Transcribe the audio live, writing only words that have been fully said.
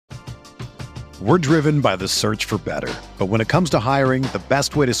We're driven by the search for better. But when it comes to hiring, the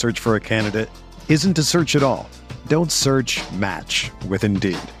best way to search for a candidate isn't to search at all. Don't search, match with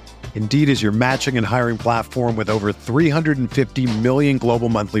Indeed. Indeed is your matching and hiring platform with over 350 million global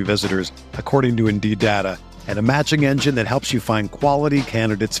monthly visitors, according to Indeed data, and a matching engine that helps you find quality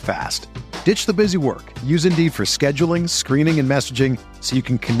candidates fast. Ditch the busy work. Use Indeed for scheduling, screening, and messaging so you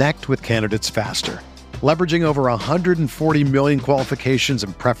can connect with candidates faster. Leveraging over 140 million qualifications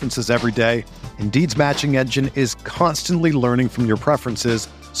and preferences every day, Indeed's matching engine is constantly learning from your preferences,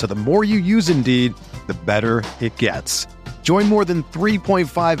 so the more you use Indeed, the better it gets. Join more than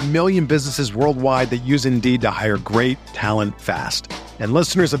 3.5 million businesses worldwide that use Indeed to hire great talent fast. And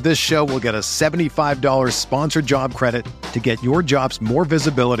listeners of this show will get a $75 sponsored job credit to get your jobs more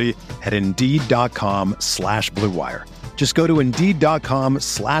visibility at Indeed.com/Blue Wire. Just go to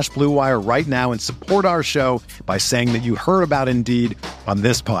Indeed.com/Blue Wire right now and support our show by saying that you heard about Indeed on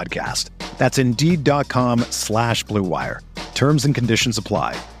this podcast. That's Indeed.com/Blue Wire. Terms and conditions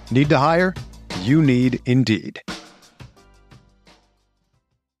apply. Need to hire? You need Indeed.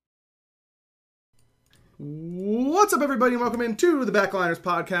 What's up, everybody, and welcome into the Backliners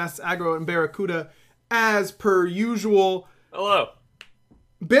podcast. Agro and Barracuda, as per usual. Hello.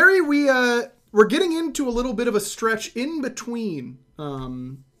 Barry, we're getting into a little bit of a stretch in between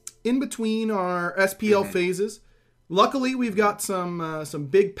our SPL phases. Luckily, we've got some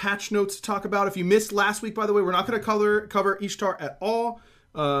big patch notes to talk about. If you missed last week, by the way, we're not going to cover Ishtar at all.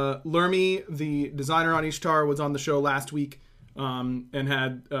 Lermy, the designer on Ishtar, was on the show last week. And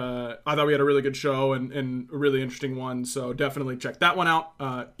had I thought we had a really good show and a really interesting one, so definitely check that one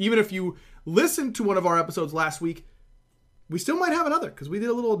out. Even if you listened to one of our episodes last week, we still might have another, because we did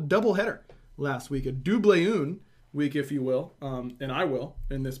a little double header last week, a double une week, if you will, and I will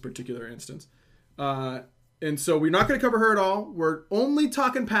in this particular instance. And so we're not going to cover her at all. We're only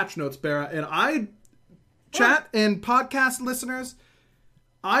talking patch notes, Barra, and chat and podcast listeners,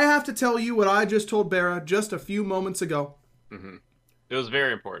 I have to tell you what I just told Barra just a few moments ago. Mm-hmm. It was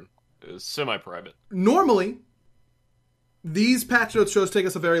very important. It was semi-private. Normally, these patch notes shows take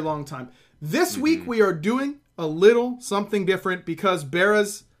us a very long time. This week, we are doing a little something different because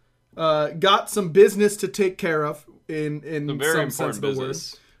Barra's got some business to take care of in some sense of the word.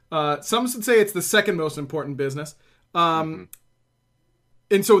 Some would say it's the second most important business. And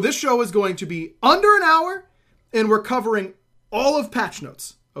so this show is going to be under an hour, and we're covering all of patch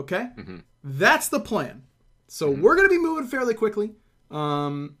notes. Okay? Mm-hmm. That's the plan. So we're going to be moving fairly quickly,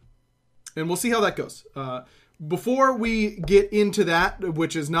 and we'll see how that goes. Before we get into that,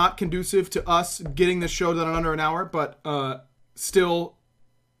 which is not conducive to us getting this show done in under an hour, but still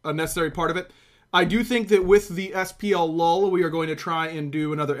a necessary part of it, I do think that with the SPL lull, we are going to try and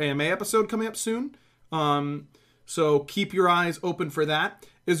do another AMA episode coming up soon. So keep your eyes open for that.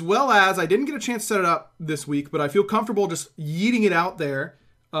 As well as, I didn't get a chance to set it up this week, but I feel comfortable just yeeting it out there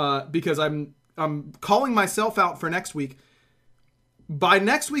because I'm calling myself out for next week. By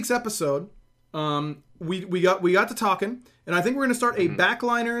next week's episode, we got to talking, and I think we're going to start a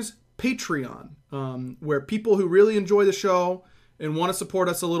Backliners Patreon, where people who really enjoy the show and want to support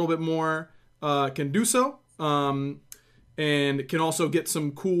us a little bit more can do so, and can also get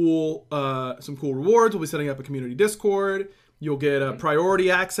some cool rewards. We'll be setting up a community Discord. You'll get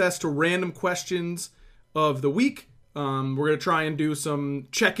priority access to random questions of the week. We're going to try and do some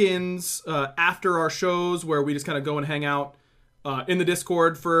check-ins after our shows where we just kind of go and hang out in the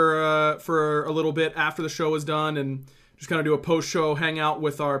Discord for a little bit after the show is done, and just kind of do a post-show hangout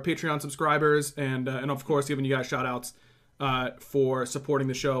with our Patreon subscribers, and of course giving you guys shout-outs for supporting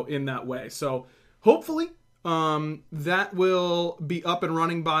the show in that way. So hopefully that will be up and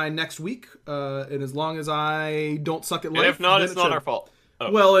running by next week, and as long as I don't suck at life. And if not, it's not our fault.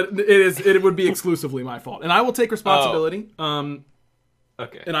 Oh. Well, it would be exclusively my fault, and I will take responsibility.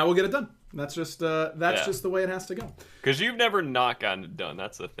 Okay, and I will get it done. That's just just the way it has to go. Because you've never not gotten it done.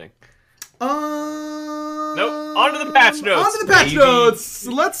 That's the thing. Nope. On to the patch notes. On to the patch notes.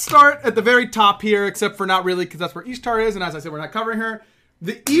 Let's start at the very top here, except for not really, because that's where Ishtar is, and as I said, we're not covering her.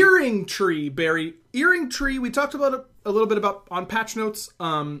 The Earring Tree, Barry. Earring Tree. We talked about it a little bit about on patch notes.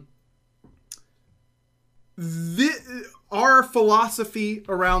 Our philosophy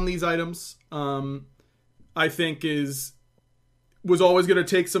around these items, I think, was always going to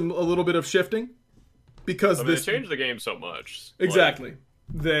take a little bit of shifting, because they changed the game so much. Exactly,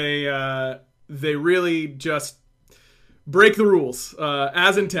 they really just break the rules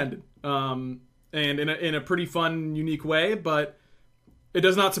as intended, and in a pretty fun, unique way. But it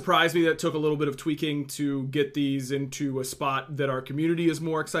does not surprise me that it took a little bit of tweaking to get these into a spot that our community is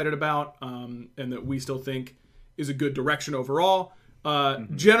more excited about, and that we still think is a good direction overall.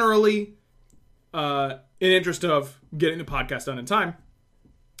 Generally, in interest of getting the podcast done in time,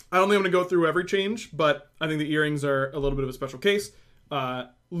 I don't think I'm going to go through every change, but I think the earrings are a little bit of a special case.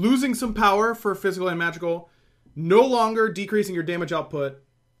 Losing some power for physical and magical, no longer decreasing your damage output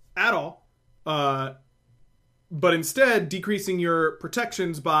at all, but instead decreasing your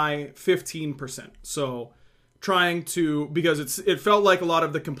protections by 15%. So trying to, because it felt like a lot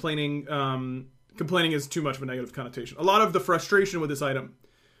of the complaining is too much of a negative connotation. A lot of the frustration with this item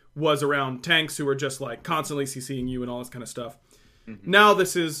was around tanks who were just like constantly CCing you and all this kind of stuff. Mm-hmm. Now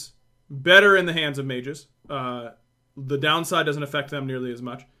this is better in the hands of mages. The downside doesn't affect them nearly as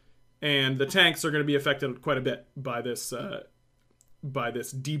much, and the tanks are going to be affected quite a bit by this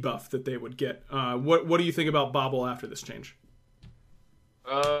debuff that they would get. What do you think about Bobble after this change?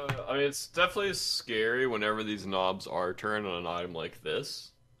 I mean, it's definitely scary whenever these knobs are turned on an item like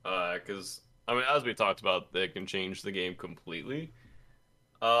this, because I mean, as we talked about, they can change the game completely.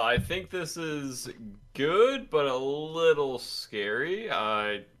 I think this is good, but a little scary.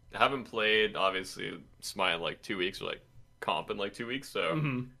 I haven't played, obviously, Smite in like 2 weeks, or like Comp in like 2 weeks, so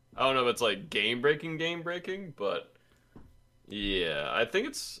I don't know if it's like game breaking, but yeah, I think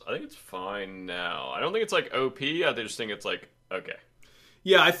it's fine now. I don't think it's like OP. I just think it's like okay.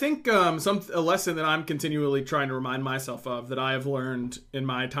 Yeah, I think a lesson that I'm continually trying to remind myself of that I have learned in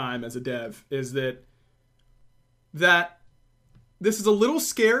my time as a dev is that this is a little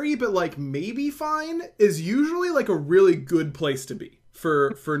scary, but like maybe fine is usually like a really good place to be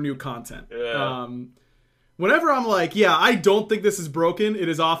for new content. Yeah. Whenever I'm like, yeah, I don't think this is broken, it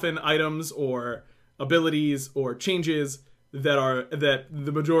is often items or abilities or changes that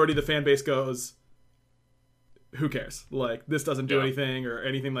the majority of the fan base goes, who cares? Like, this doesn't do anything or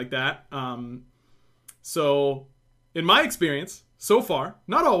anything like that. So, in my experience, so far,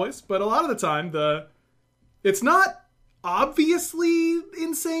 not always, but a lot of the time, it's not obviously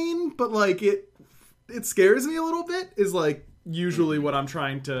insane, but like it scares me a little bit, is like usually what I'm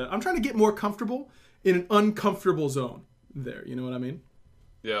trying to get more comfortable in an uncomfortable zone there. You know what I mean?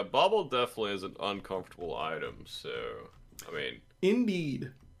 Yeah, Bobble definitely is an uncomfortable item, so, I mean...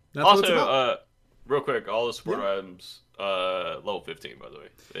 Indeed. That's also, what it's about. Real quick, all the support items, level 15, by the way.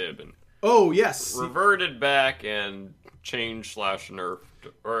 They have been reverted back and changed / nerfed,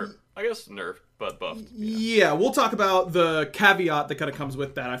 or I guess nerfed, but buffed. Yeah, we'll talk about the caveat that kind of comes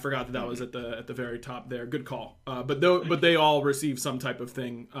with that. I forgot that was at the very top there. Good call. But they all receive some type of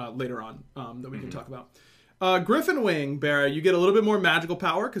thing later on that we can talk about. Griffin Wing, Barra, you get a little bit more magical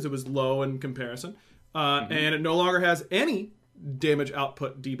power because it was low in comparison, and it no longer has any damage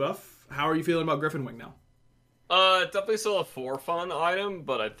output debuff. How are you feeling about Griffin Wing now? Definitely still a for fun item,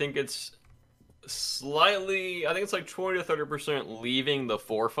 but I think it's like 20 to 30% leaving the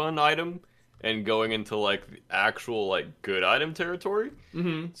for fun item and going into like the actual like good item territory.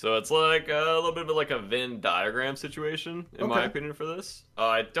 Mm-hmm. So it's like a little bit of like a Venn diagram situation, in my opinion, for this.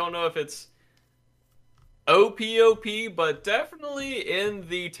 I don't know if it's OP, but definitely in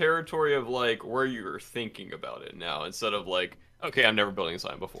the territory of like where you're thinking about it now, instead of like, okay, I'm never building this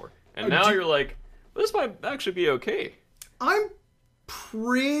item before. And now you're like, well, this might actually be okay. I'm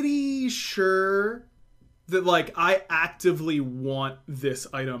pretty sure that, like, I actively want this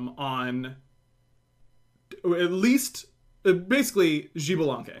item on at least, basically,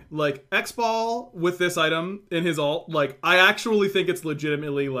 Xbalanque. Like, X-Ball with this item in his ult, like, I actually think it's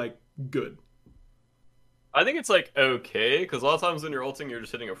legitimately, like, good. I think it's, like, okay, because a lot of times when you're ulting, you're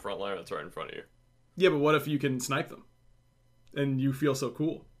just hitting a front line that's right in front of you. Yeah, but what if you can snipe them? And you feel so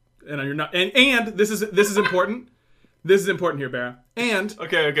cool. And you're not, and this is important. This is important here, Barra. And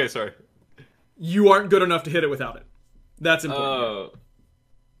okay, sorry. You aren't good enough to hit it without it. That's important.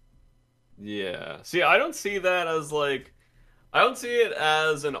 Yeah. See, I don't see that as like, I don't see it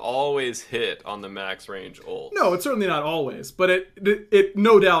as an always hit on the max range ult. No, it's certainly not always, but it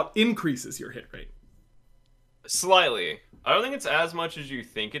no doubt increases your hit rate. Slightly. I don't think it's as much as you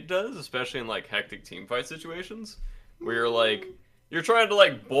think it does, especially in like hectic teamfight situations where you're like, you're trying to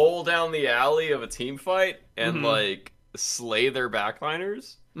like bowl down the alley of a team fight and like slay their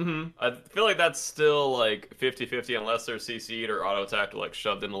backliners. Mm-hmm. I feel like that's still like 50-50 unless they're CC'd or auto-attacked or like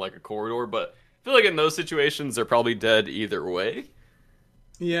shoved into like a corridor. But I feel like in those situations they're probably dead either way.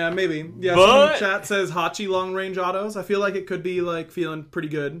 Yeah, maybe. Yeah, someone in the chat says Hachi long range autos. I feel like it could be like feeling pretty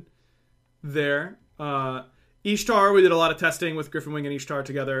good there. Ishtar, we did a lot of testing with Griffin Wing and Ishtar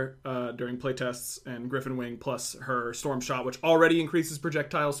together during playtests, and Griffin Wing plus her Storm Shot, which already increases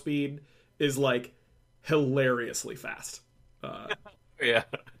projectile speed, is like hilariously fast. Yeah.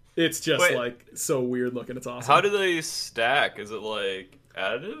 It's just like so weird looking. It's awesome. How do they stack? Is it like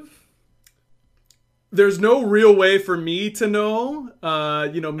additive? there's no real way for me to know.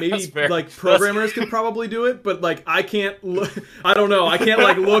 Maybe like programmers could probably do it, but like I can't. I don't know. I can't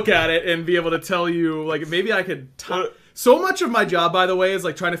like look at it and be able to tell you. Like maybe I could. So much of my job, by the way, is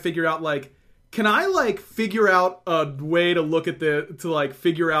like trying to figure out like, can I like figure out a way to look at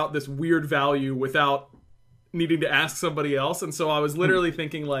figure out this weird value without needing to ask somebody else? And so I was literally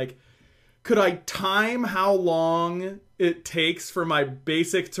thinking like, could I time how long it takes for my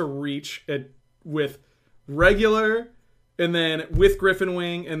basic to reach it with regular, and then with Griffin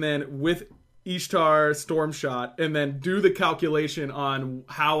Wing, and then with Ishtar Storm Shot, and then do the calculation on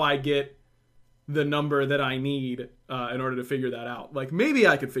how I get the number that I need in order to figure that out. Like maybe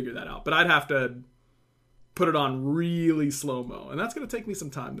I could figure that out, but I'd have to put it on really slow-mo, and that's going to take me some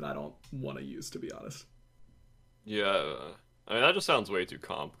time that I don't want to use, to be honest. Yeah, I mean that just sounds way too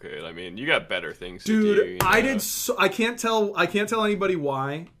complicated. I mean, you got better things to do. Dude, I can't tell anybody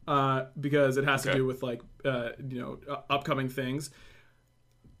why, because it has to do with like upcoming things.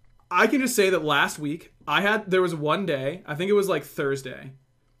 I can just say that last week there was one day, I think it was like Thursday,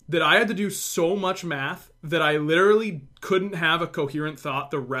 that I had to do so much math that I literally couldn't have a coherent thought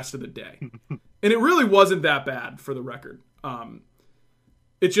the rest of the day. And it really wasn't that bad, for the record.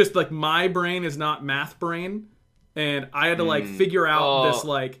 It's just like my brain is not math brain, and I had to like figure out this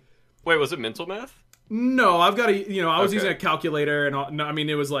like... Wait, was it mental math? No, I've got I was using a calculator, and I mean,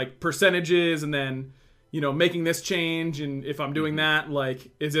 it was like percentages, and then, making this change, and if I'm doing that,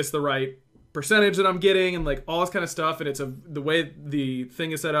 like, is this the right percentage that I'm getting, and like all this kind of stuff, and the way the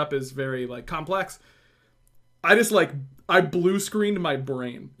thing is set up is very like complex. I blue screened my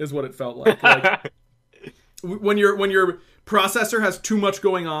brain is what it felt like. Like when your processor has too much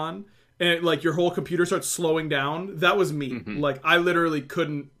going on and like your whole computer starts slowing down, that was me. Like I literally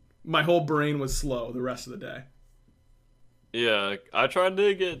couldn't, my whole brain was slow the rest of the day. Yeah, I tried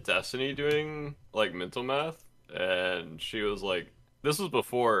to get Destiny doing like mental math, and she was like, this was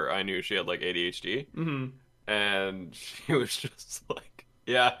before I knew she had like ADHD, and she was just like,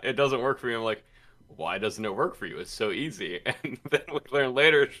 yeah, it doesn't work for me. I'm like, why doesn't it work for you? It's so easy. And then we learn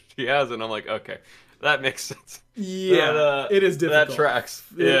later she has it, and I'm like, okay, that makes sense. Yeah, it is difficult. That tracks.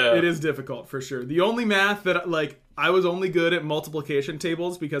 It is difficult for sure. The only math that like I was only good at multiplication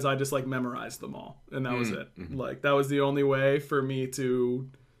tables because I just like memorized them all, and that was it. Like that was the only way for me to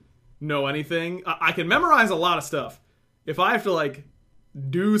know anything. I can memorize a lot of stuff. If I have to like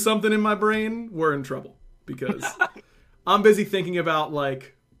do something in my brain, we're in trouble, because I'm busy thinking about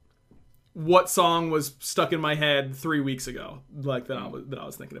like what song was stuck in my head 3 weeks ago, like that I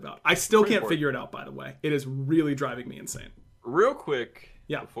was thinking about. I still can't figure it out, by the way. It is really driving me insane. Real quick,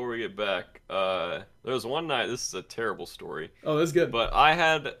 before we get back, there was one night, this is a terrible story. Oh, that's good. But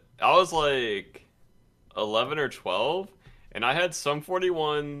I was like 11 or 12, and I had Sum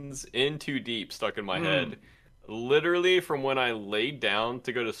 41's In Too Deep stuck in my head. Literally from when I laid down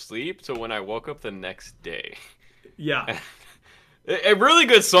to go to sleep to when I woke up the next day. Yeah. A really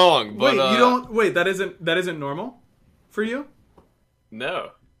good song, but that isn't normal for you?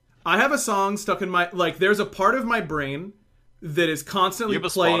 No. I have a song stuck in my, like, there's a part of my brain that is constantly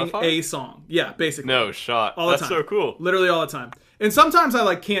playing a song. Yeah, basically. No shot. All the time. That's so cool. Literally all the time. And sometimes I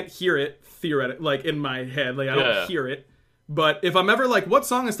like can't hear it theoretically, like in my head, like I don't hear it. But if I'm ever like, what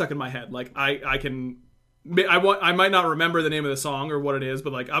song is stuck in my head? Like I might not remember the name of the song or what it is,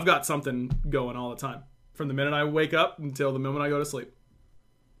 but like I've got something going all the time from the minute I wake up until the moment I go to sleep.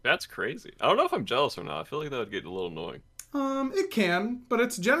 That's crazy. I don't know if I'm jealous or not. I feel like that would get a little annoying. It can, but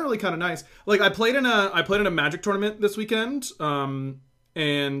it's generally kind of nice. Like I played in a Magic tournament this weekend,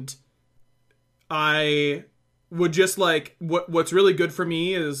 and I would just like what's really good for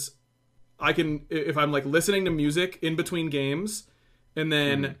me is I can, if I'm like listening to music in between games, and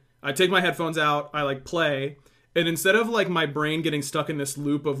then I take my headphones out, I like play, and instead of like my brain getting stuck in this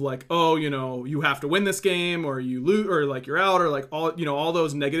loop of like, oh, you have to win this game, or you lose, or like you're out, or like all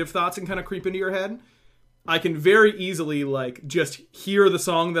those negative thoughts can kind of creep into your head, I can very easily like just hear the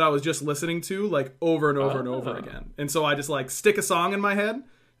song that I was just listening to like over and over and over again. And so I just like stick a song in my head,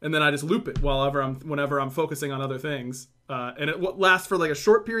 and then I just loop it whenever I'm focusing on other things. And it lasts for like a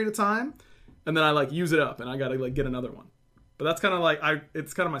short period of time, and then I like use it up, and I gotta like get another one. But that's kind of like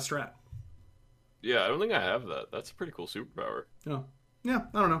it's kind of my strat. Yeah, I don't think I have that. That's a pretty cool superpower. Oh, yeah.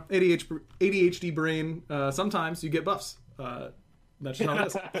 I don't know. ADHD brain. Sometimes you get buffs. That's just how it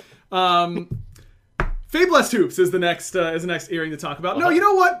is. Fablest Hoops is the next airing to talk about. No, you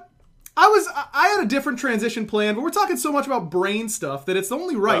know what? I had a different transition plan, but we're talking so much about brain stuff that it's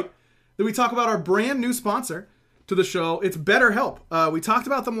only right that we talk about our brand new sponsor to the show. It's BetterHelp. We talked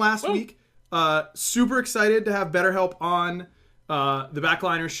about them last week. Super excited to have BetterHelp on the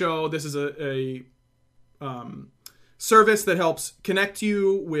Backliner show. This is a service that helps connect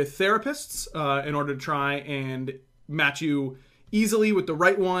you with therapists in order to try and match you easily with the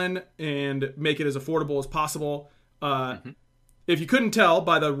right one and make it as affordable as possible. If you couldn't tell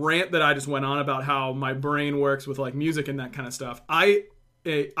by the rant that I just went on about how my brain works with like music and that kind of stuff, I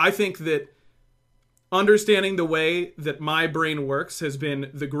think that understanding the way that my brain works has been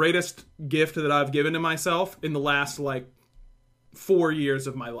the greatest gift that I've given to myself in the last like 4 years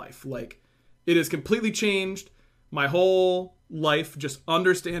of my life. Like, it has completely changed my whole life, just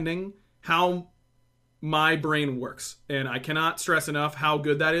understanding how my brain works. And I cannot stress enough how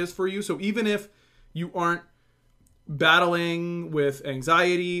good that is for you. So even if you aren't battling with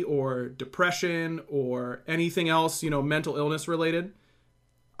anxiety or depression or anything else, mental illness related,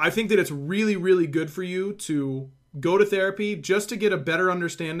 I think that it's really, really good for you to go to therapy just to get a better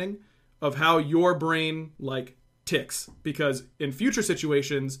understanding of how your brain like ticks, because in future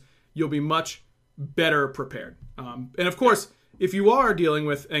situations, you'll be much better prepared. And of course, if you are dealing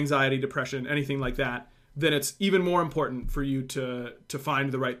with anxiety, depression, anything like that, then it's even more important for you to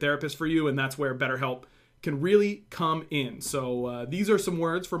find the right therapist for you. And that's where BetterHelp can really come in. So these are some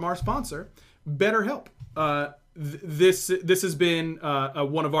words from our sponsor, BetterHelp. This has been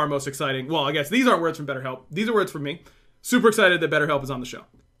one of our most exciting. Well, I guess these aren't words from BetterHelp. These are words from me. Super excited that BetterHelp is on the show.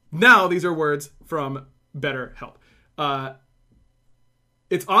 Now these are words from BetterHelp.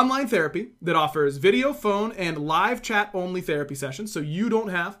 It's online therapy that offers video, phone, and live chat only therapy sessions, so you don't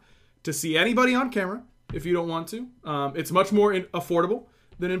have to see anybody on camera if you don't want to. It's much more affordable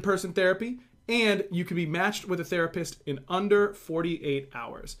than in-person therapy, and you can be matched with a therapist in under 48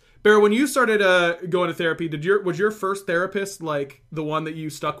 hours. Bear, when you started going to therapy, was your first therapist like the one that you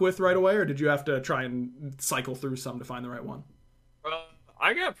stuck with right away, or did you have to try and cycle through some to find the right one?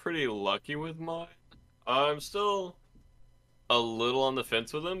 I got pretty lucky with mine. I'm still a little on the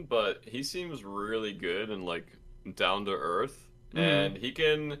fence with him, but he seems really good and like down to earth, and he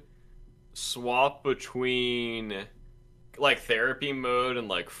can swap between like therapy mode and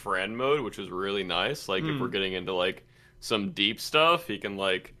like friend mode, which is really nice. Like if we're getting into like some deep stuff, he can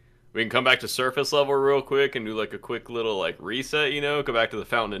like, we can come back to surface level real quick and do like a quick little like reset, go back to the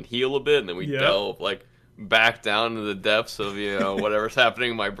fountain and heal a bit, and then we delve like back down to the depths of whatever's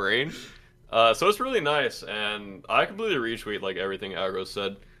happening in my brain. So it's really nice, and I completely retweet like everything Agro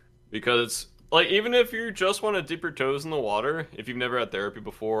said, because like even if you just want to dip your toes in the water, if you've never had therapy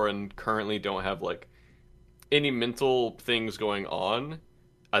before and currently don't have like any mental things going on,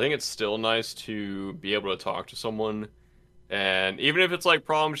 I think it's still nice to be able to talk to someone. And even if it's like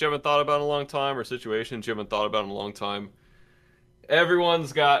problems you haven't thought about in a long time or situations you haven't thought about in a long time,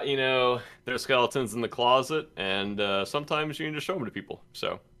 everyone's got, their skeletons in the closet, and sometimes you need to show them to people.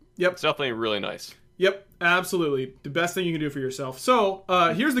 So yep, it's definitely really nice. Yep, absolutely. The best thing you can do for yourself. So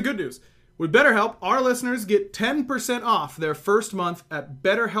here's the good news. With BetterHelp, our listeners get 10% off their first month at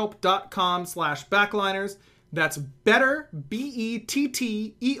betterhelp.com/backliners. That's better,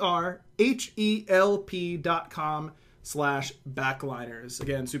 BetterHelp.com/backliners.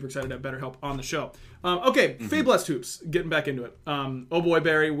 Again, super excited to have BetterHelp on the show. Okay, Fablest Hoops, getting back into it. Oh boy,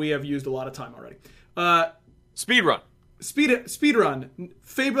 Barry, we have used a lot of time already. Speedrun. Speedrun.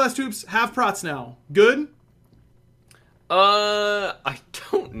 Fablest Hoops have prots now. Good? I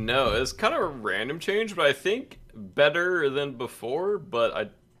don't know. It's kind of a random change, but I think better than before, but I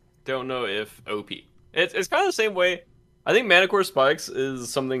don't know if OP. It's kind of the same way. I think Manicore Spikes is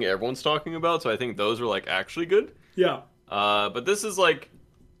something everyone's talking about, so I think those are like actually good. Yeah. But this is like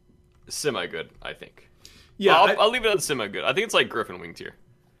semi-good, I think. Yeah. I'll leave it at semi-good. I think it's like Griffin Wing tier.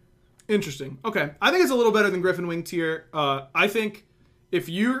 Interesting. Okay. I think it's a little better than Griffin Wing tier. I think if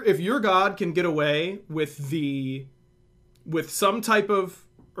your god can get away with some type of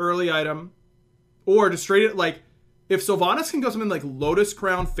early item, or just straight it, like if Sylvanas can go something like Lotus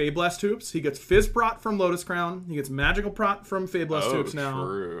Crown Fablest Hoops, he gets Fizz Prot from Lotus Crown, he gets Magical Prot from Fablest Hoops now.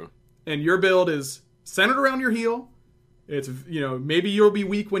 True. And your build is centered around your heal. It's, maybe you'll be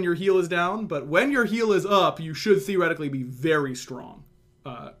weak when your heal is down, but when your heal is up, you should theoretically be very strong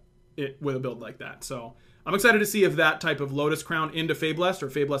with a build like that. So I'm excited to see if that type of Lotus Crown into Fablest or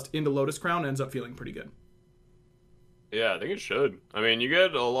Fablest into Lotus Crown ends up feeling pretty good. Yeah, I think it should. I mean, you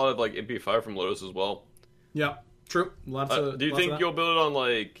get a lot of like MP5 from Lotus as well. Yeah, true. Do you think you'll build it on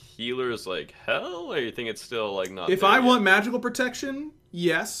like healers like hell, or you think it's still like not? If I want magical protection,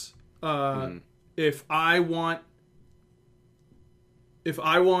 yes. If I want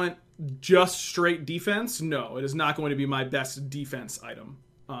just straight defense, no, it is not going to be my best defense item.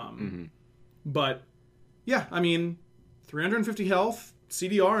 But yeah, I mean, 350 health,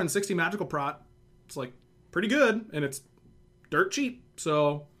 CDR, and 60 magical prot. It's like pretty good, and it's dirt cheap,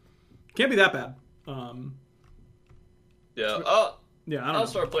 so can't be that bad. Yeah. Yeah, I don't know. I'll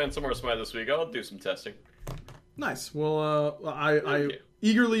start playing some more Smite this week. I'll do some testing. Nice. Well, I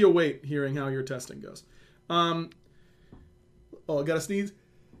eagerly await hearing how your testing goes. I gotta sneeze.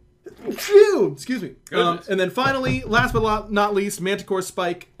 Phew! Excuse me. And then finally, last but not least, Manticore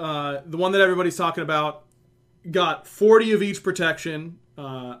Spike, the one that everybody's talking about, got 40 of each protection.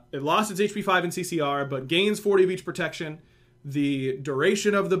 It lost its HP 5 in CCR, but gains 40 of each protection. The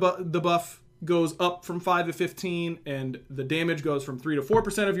duration of the buff goes up from 5 to 15, and the damage goes from 3 to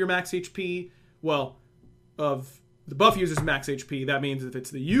 4% of your max HP. Well, of the buff user's max HP. That means if it's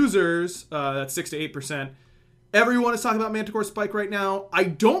the user's, that's 6 to 8%. Everyone is talking about Manticore Spike right now. I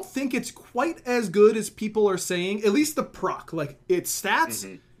don't think it's quite as good as people are saying. At least the proc. Like, its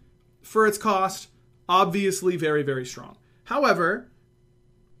stats, for its cost, obviously very, very strong. However,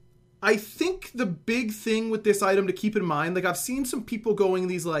 I think the big thing with this item to keep in mind, like, I've seen some people going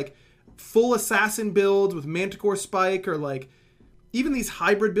these, like, full assassin builds with Manticore Spike, or, like, even these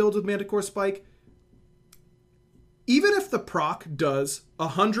hybrid builds with Manticore Spike. Even if the proc does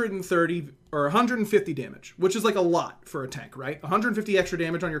 130 or 150 damage, which is like a lot for a tank, right? 150 extra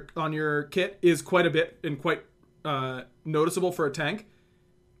damage on your kit is quite a bit and quite noticeable for a tank.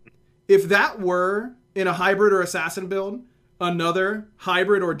 If that were in a hybrid or assassin build, another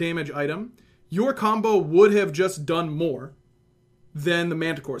hybrid or damage item, your combo would have just done more than the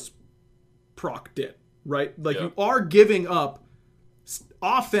Manticore's proc did, right? Like, you are giving up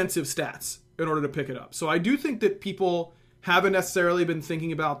offensive stats in order to pick it up. So I do think that people haven't necessarily been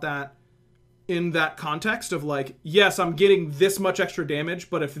thinking about that in that context of, like, yes, I'm getting this much extra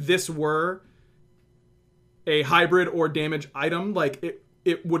damage, but if this were a hybrid or damage item, like,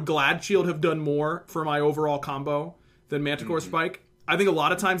 it would Glad Shield have done more for my overall combo than Manticore Spike? I think a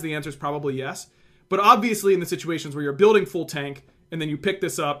lot of times the answer is probably yes. But obviously in the situations where you're building full tank and then you pick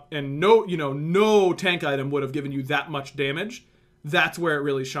this up and no tank item would have given you that much damage, that's where it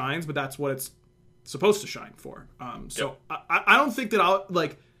really shines, but that's what it's supposed to shine for. I don't think that I'll,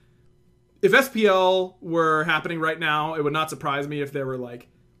 like, if SPL were happening right now, it would not surprise me if there were, like,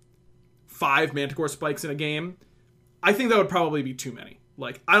 5 Manticore Spikes in a game. I think that would probably be too many.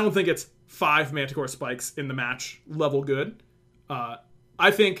 Like, I don't think it's 5 Manticore Spikes in the match level good.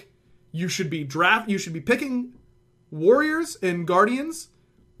 I think you should be picking warriors and guardians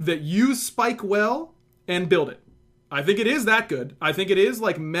that use Spike well and build it. I think it is that good. I think it is,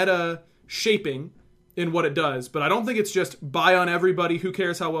 like, meta shaping in what it does, but I don't think it's just buy on everybody, who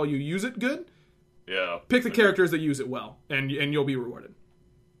cares how well you use it good. Yeah. Pick the characters that use it well, and you'll be rewarded.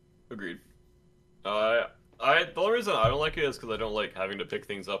 Agreed. The only reason I don't like it is because I don't like having to pick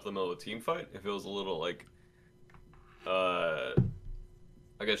things up in the middle of a team fight. If it was a little, like, I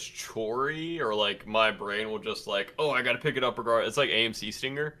guess chorey, or, like, my brain will just, like, oh, I gotta pick it up regardless. It's like AMC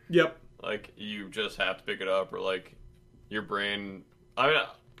Stinger. Yep. Like, you just have to pick it up, or, like, your brain... I mean,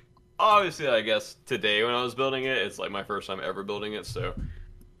 obviously, I guess today when I was building it, it's, like, my first time ever building it, so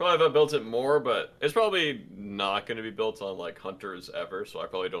probably if I built it more, but it's probably not going to be built on, like, hunters ever, so I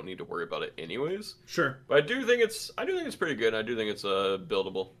probably don't need to worry about it anyways. Sure. But I do think it's pretty good, and I do think it's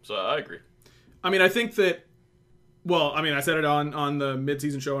buildable, so I agree. I mean, I think that, well, I mean, I said it on the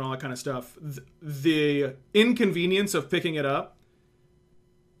mid-season show and all that kind of stuff. The inconvenience of picking it up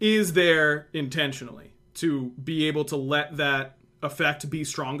is there intentionally to be able to let that effect be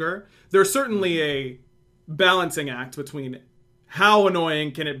stronger. There's certainly a balancing act between how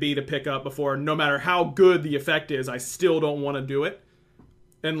annoying can it be to pick up before, no matter how good the effect is, I still don't want to do it.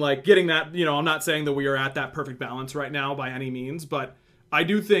 And, like, getting that, I'm not saying that we are at that perfect balance right now by any means, but I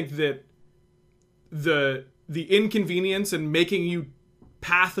do think that the inconvenience and making you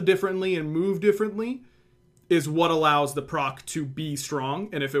path differently and move differently is what allows the proc to be strong.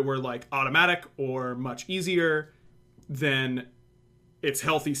 And if it were, like, automatic or much easier, then its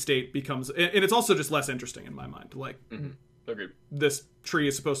healthy state becomes... And it's also just less interesting in my mind. Like, Agreed. This tree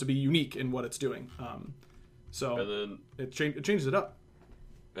is supposed to be unique in what it's doing. So it changes it up.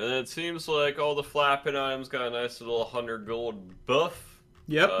 And then it seems like all the flapping items got a nice little 100 gold buff.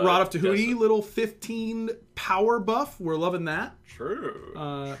 Yep, Rod of Tahuti, little 15 power buff. We're loving that. True.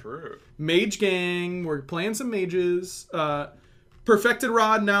 True. Mage Gang, we're playing some mages. Perfected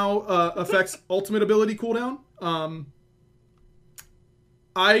Rod now affects ultimate ability cooldown.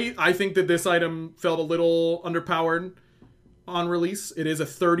 I think that this item felt a little underpowered on release. It is a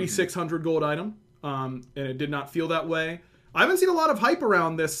 3,600 gold item, and it did not feel that way. I haven't seen a lot of hype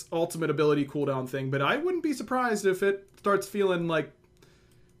around this ultimate ability cooldown thing, but I wouldn't be surprised if it starts feeling like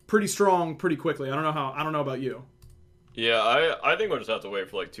pretty strong pretty quickly. I don't know about you. Yeah, I think we'll just have to wait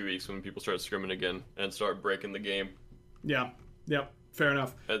for like 2 weeks when people start scrimming again and start breaking the game. Yeah. Yep. Fair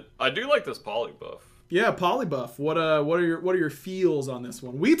enough. I do like this poly buff. Yeah, polybuff. What are your feels on this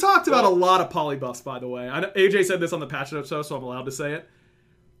one? We talked about a lot of polybuffs, by the way. AJ said this on the patch notes show, so I'm allowed to say it.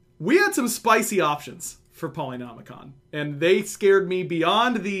 We had some spicy options for Polynomicon, and they scared me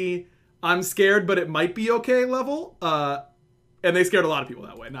beyond the I'm scared, but it might be okay level. And they scared a lot of people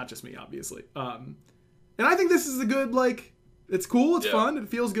that way, not just me, obviously. And I think this is a good, like, it's cool, it's fun, it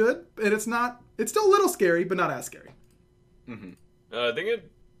feels good, and it's still a little scary, but not as scary. Mm-hmm. I think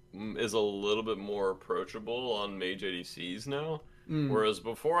it is a little bit more approachable on mage ADCs now. Whereas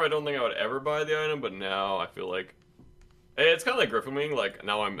before, I don't think I would ever buy the item, but now I feel like it's kind of like Griffin Wing. Like,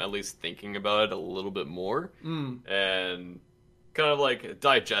 now I'm at least thinking about it a little bit more and kind of like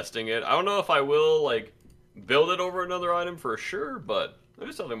digesting it. I don't know if I will like build it over another item for sure, but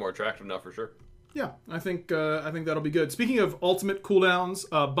there's something more attractive now for sure. Yeah, I think that'll be good. Speaking of ultimate cooldowns,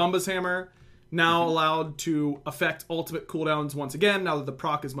 Bumba's Hammer now allowed to affect ultimate cooldowns once again, now that the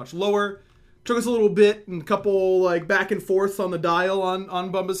proc is much lower. Took us a little bit and a couple like back and forth on the dial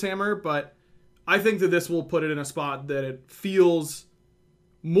on Bumba's Hammer, but I think that this will put it in a spot that it feels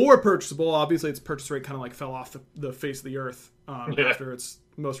more purchasable. Obviously, its purchase rate kind of like fell off the face of the earth after its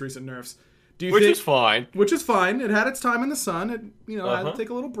most recent nerfs. Which is fine. Which is fine. It had its time in the sun. It had to take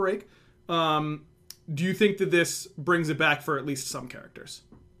a little break. Do you think that this brings it back for at least some characters?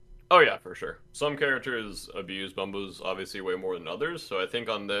 Oh yeah, for sure. Some characters abuse Bumbos obviously way more than others, so I think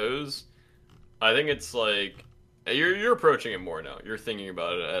on those, I think it's like you're approaching it more now. You're thinking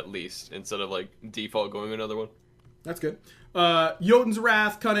about it at least instead of like default going another one. That's good. Jotun's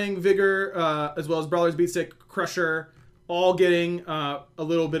Wrath, Cunning, Vigor, as well as Brawler's Beatstick, Crusher, all getting a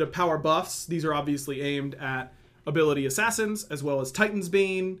little bit of power buffs. These are obviously aimed at ability assassins, as well as Titan's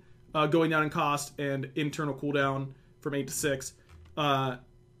Bane going down in cost and internal cooldown from 8 to 6.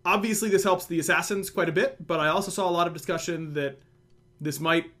 Obviously, this helps the assassins quite a bit, but I also saw a lot of discussion that this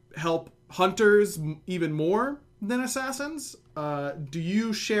might help hunters even more than assassins. Do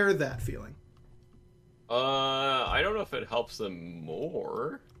you share that feeling? I don't know if it helps them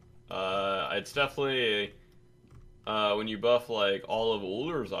more. It's definitely when you buff like all of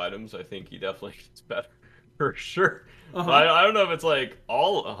Ullr's items, I think he definitely gets better for sure. But I don't know if it's like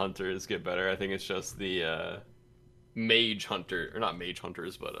all hunters get better. I think it's just the mage hunter, or not mage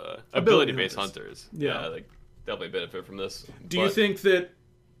hunters, but ability-based hunters. Yeah, like definitely benefit from this. Do you think that?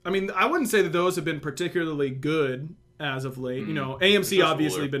 I mean, I wouldn't say that those have been particularly good as of late. You know, AMC just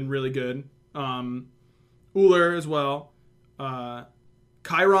obviously been really good. Ullr as well.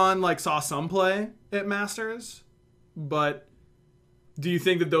 Chiron like saw some play at Masters, but do you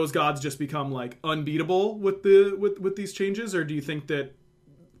think that those gods just become like unbeatable with these changes, or do you think that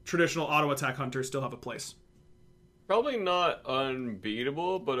traditional auto attack hunters still have a place? Probably not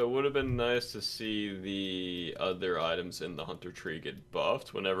unbeatable, but it would have been nice to see the other items in the hunter tree get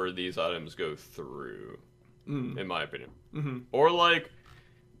buffed whenever these items go through, in my opinion. Or like,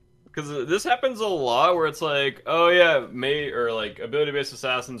 because this happens a lot where it's like, oh yeah, or like ability-based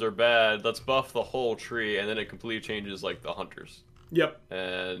assassins are bad, let's buff the whole tree, and then it completely changes like the hunters. Yep.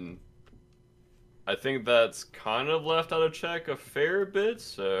 And I think that's kind of left out of check a fair bit,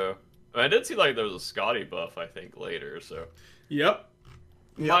 so... I did see like there was a Scotty buff, I think, later, so... Yep.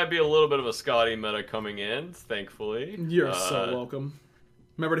 Might be a little bit of a Scotty meta coming in, thankfully. You're so welcome.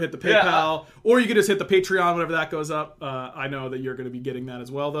 Remember to hit the PayPal, or you can just hit the Patreon whenever that goes up. I know that you're going to be getting that as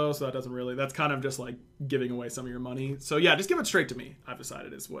well, though, so that doesn't really... That's kind of just like giving away some of your money. So yeah, just give it straight to me, I've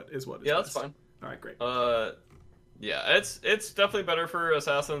decided is what is yeah, that's fine. All right, great. Yeah, it's definitely better for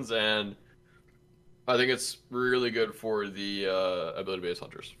assassins, and I think it's really good for the ability-based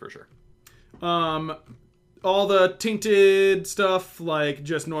hunters, for sure. All the tainted stuff, like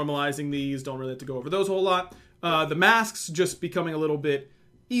just normalizing these, don't really have to go over those a whole lot. The masks just becoming a little bit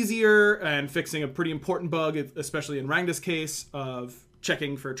easier and fixing a pretty important bug, especially in Rangda's case, of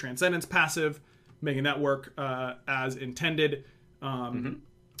checking for Transcendence passive, making that work as intended. Rangdas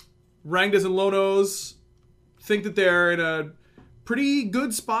and Lonos think that they're in a pretty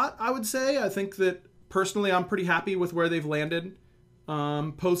good spot, I would say. I think that personally I'm pretty happy with where they've landed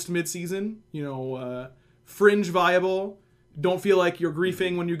post mid-season. You know, fringe viable. Don't feel like you're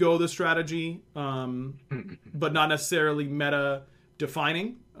griefing when you go this strategy, but not necessarily meta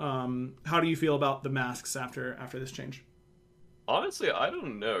defining. How do you feel about the masks after this change? Honestly, I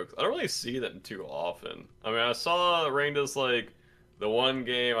don't know. I don't really see them too often. I mean, I saw Rangdas like the one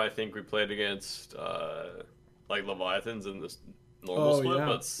game I think we played against like Leviathans in this normal split,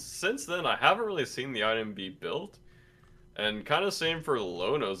 but since then I haven't really seen the item be built. And kind of same for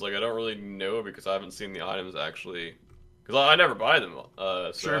Lonos. Like, I don't really know because I haven't seen the items actually. Because I never buy them,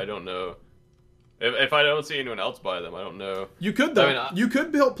 so sure. I don't know If I don't see anyone else buy them, I don't know. You could though. I mean, you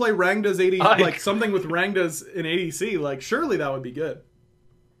could play Rangda's like something with Rangda's in ADC. Like surely that would be good.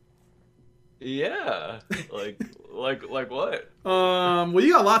 Yeah, like what? Well,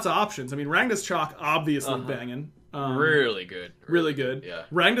 you got lots of options. I mean, Rangda's Chalk obviously banging. Really good. Really good. Yeah.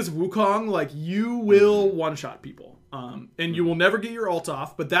 Rangda's Wukong, like you will one-shot people. And you will never get your ult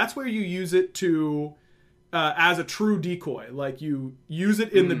off, but that's where you use it to as a true decoy. Like you use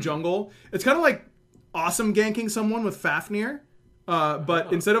it in the jungle. It's kind of like awesome ganking someone with Fafnir,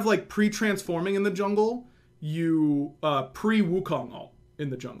 but instead of like pre-transforming in the jungle, you pre-Wukong ult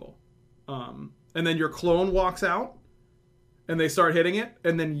in the jungle. And then your clone walks out, and they start hitting it,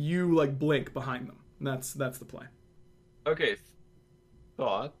 and then you like blink behind them. And that's the play. Okay.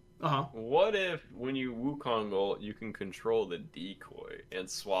 Thought. What if when you Wukong ult, you can control the decoy and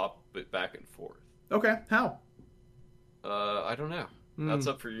swap it back and forth? Okay, how? I don't know. That's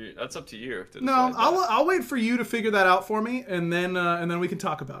up for you. That's up to you. No, I'll wait for you to figure that out for me, and then we can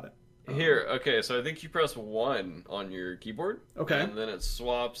talk about it. Here, okay, so I think you press 1 on your keyboard. Okay. And then it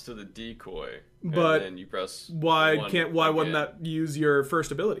swaps to the decoy. But and then you press why 1 wouldn't that use your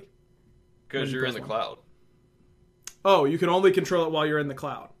first ability? Because you're in the cloud. Oh, you can only control it while you're in the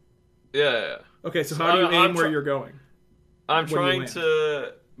cloud. Yeah. Okay, so how do you aim where you're going? I'm trying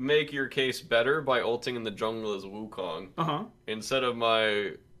to make your case better by ulting in the jungle as Wukong. Instead of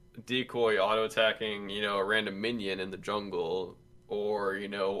my decoy auto-attacking, a random minion in the jungle, or,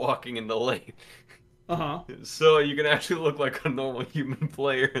 walking in the lane. So you can actually look like a normal human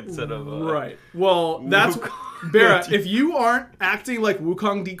player instead of right. Well, that's Barra. If you aren't acting like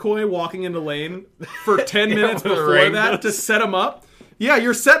Wukong decoy walking in the lane for 10 minutes before that to set them up, yeah,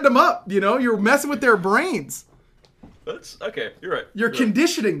 you're setting them up. You're messing with their brains. That's okay. You're right. You're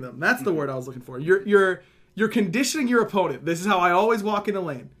conditioning them. That's the word I was looking for. You're conditioning your opponent. This is how I always walk in the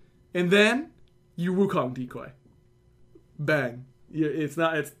lane, and then you Wukong decoy. Bang. It's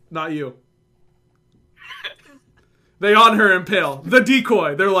not you. They on her impale. The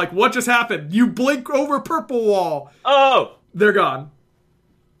decoy. They're like, what just happened? You blink over purple wall. Oh! They're gone.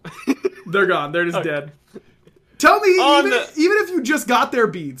 They're gone. They're just dead. Tell me, even if you just got their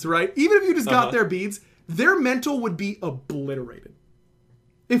beads, right? Even if you just got their beads, their mental would be obliterated.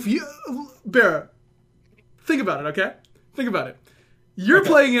 If you... Barra, think about it, okay? Think about it. You're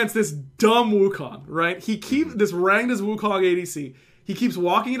playing against this dumb Wukong, right? This Rangda's Wukong ADC. He keeps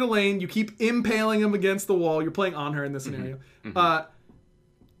walking in a lane. You keep impaling him against the wall. You're playing on her in this scenario. And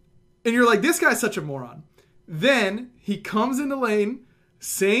you're like, this guy's such a moron. Then he comes into lane,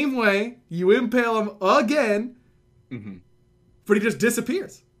 same way. You impale him again, but he just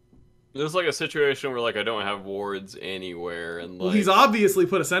disappears. There's like a situation where I don't have wards anywhere, and well, he's obviously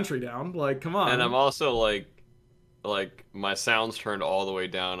put a sentry down. Like, come on. And I'm also like my sound's turned all the way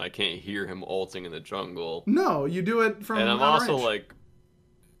down. I can't hear him ulting in the jungle. No, you do it from. And I'm also range.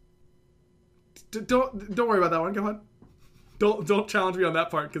 Don't worry about that one. Go ahead. Don't challenge me on that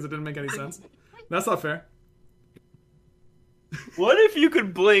part because it didn't make any sense. That's not fair. What if you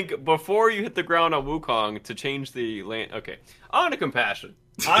could blink before you hit the ground on Wukong to change the lane? Okay, on to compassion.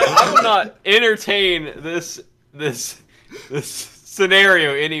 I will not entertain this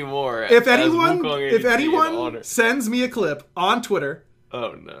scenario anymore. If anyone sends me a clip on Twitter,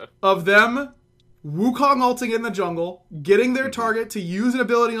 of them Wukong ulting in the jungle, getting their target to use an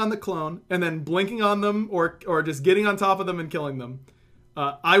ability on the clone, and then blinking on them or just getting on top of them and killing them,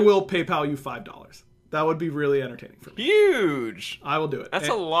 I will PayPal you $5. That would be really entertaining for me. Huge. I will do it. That's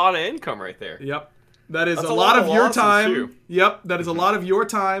a lot of income right there. Yep. That is a lot of your time. Too. Yep. That is a lot of your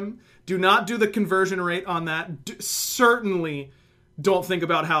time. Do not do the conversion rate on that. Certainly don't think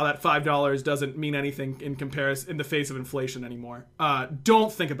about how that $5 doesn't mean anything in comparison in the face of inflation anymore.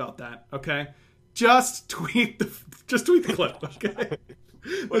 Don't think about that. Okay. Just tweet the clip. Okay.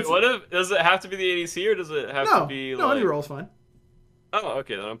 Wait, what if does it have to be the ADC or does it have to be No, any roll's fine. Oh,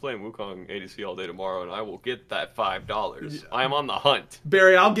 okay. Then I'm playing Wukong ADC all day tomorrow, and I will get that $5. I am on the hunt.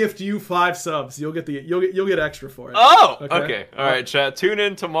 Barry, I'll gift you 5 subs. You'll get extra for it. Oh, okay. All right, chat. Tune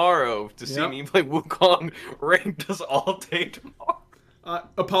in tomorrow to see me play Wukong ranked us all day tomorrow.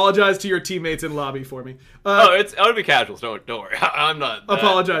 Apologize to your teammates in lobby for me. It'll be casuals. Don't worry. I'm not.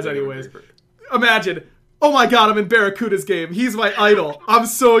 Apologize anyways. Imagine. Oh my god, I'm in Barracuda's game. He's my idol. I'm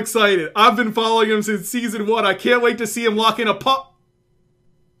so excited. I've been following him since season 1. I can't wait to see him lock in a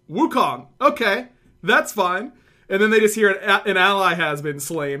Wukong. Okay, that's fine. And then they just hear an ally has been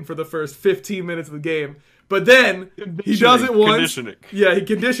slain for the first 15 minutes of the game. But then he does it once. Yeah, he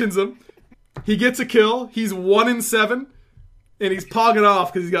conditions him. He gets a kill. He's 1 in 7. And he's pogging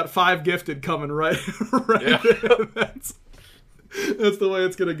off because he's got 5 gifted coming right there. That's the way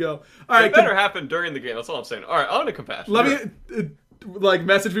it's gonna go. All right, it better happen during the game. That's all I'm saying. All right, on to Compassion. Let me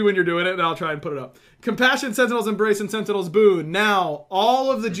message me when you're doing it, and I'll try and put it up. Compassion, Sentinels Embrace, and Sentinels Boon. Now,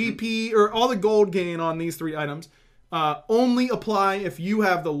 all of the GP or all the gold gain on these 3 items only apply if you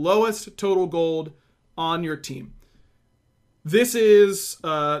have the lowest total gold on your team. This is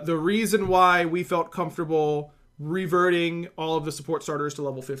the reason why we felt comfortable reverting all of the support starters to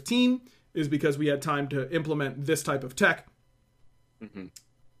level 15 is because we had time to implement this type of tech. Mm-hmm.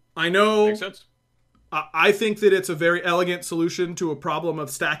 I know. Makes sense. I think that it's a very elegant solution to a problem of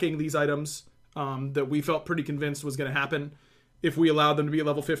stacking these items that we felt pretty convinced was going to happen if we allowed them to be at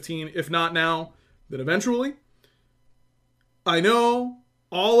level 15. If not now, then eventually. I know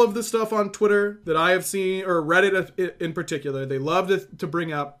all of the stuff on Twitter that I have seen, or Reddit in particular, they love to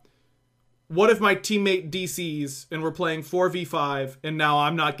bring up, what if my teammate DCs and we're playing 4v5 and now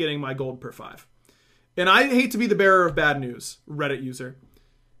I'm not getting my gold per 5? And I hate to be the bearer of bad news, Reddit user.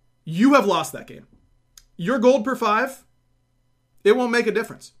 You have lost that game. Your gold per 5, it won't make a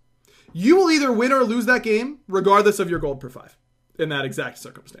difference. You will either win or lose that game regardless of your gold per 5 in that exact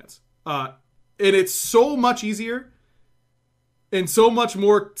circumstance. And it's so much easier and so much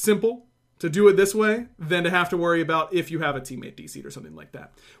more simple to do it this way than to have to worry about if you have a teammate DC'd or something like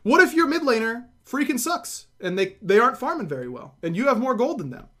that. What if your mid laner freaking sucks and they aren't farming very well and you have more gold than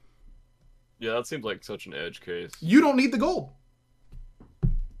them? Yeah, that seems like such an edge case. You don't need the gold.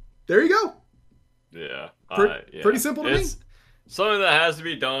 There you go. Yeah. Pretty simple to me. Something that has to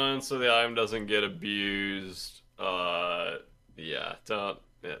be done so the item doesn't get abused. It's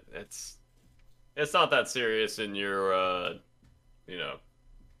not that serious in your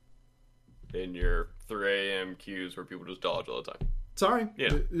in your 3 a.m. queues where people just dodge all the time. Sorry.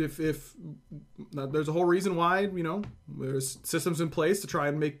 Yeah. If there's a whole reason why, there's systems in place to try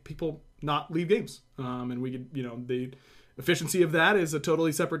and make people not leave games. And we could, the efficiency of that is a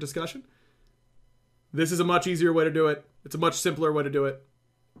totally separate discussion. This is a much easier way to do it. It's a much simpler way to do it.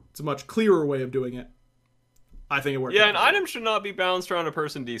 It's a much clearer way of doing it. I think it works. Yeah, an item should not be balanced around a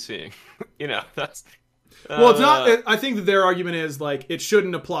person DCing. That's... Well, it's not. I think that their argument is it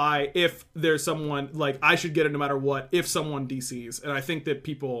shouldn't apply if there's someone I should get it no matter what if someone DCs, and I think that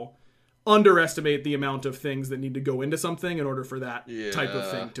people underestimate the amount of things that need to go into something in order for that type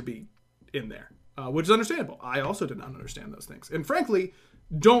of thing to be in there, which is understandable. I also did not understand those things, and frankly,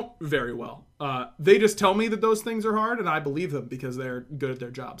 don't very well. They just tell me that those things are hard, and I believe them because they're good at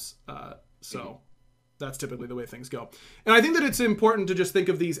their jobs. So that's typically the way things go, and I think that it's important to just think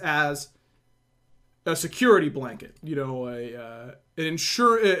of these as a security blanket, a little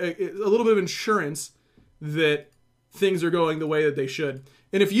bit of insurance that things are going the way that they should.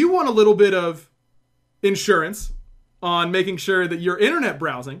 And if you want a little bit of insurance on making sure that your internet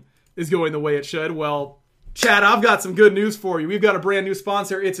browsing is going the way it should, well, Chad, I've got some good news for you. We've got a brand new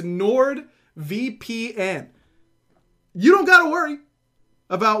sponsor. It's NordVPN. You don't got to worry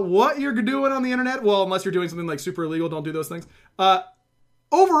about what you're doing on the internet. Well, unless you're doing something super illegal, don't do those things.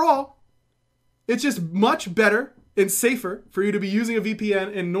 Overall, it's just much better and safer for you to be using a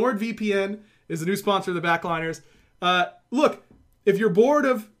VPN, and NordVPN is the new sponsor of the Backliners. Look, if you're bored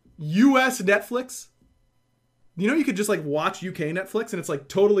of US Netflix, you could just watch UK Netflix, and it's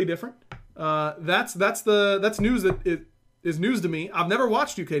totally different. That's news that is news to me. I've never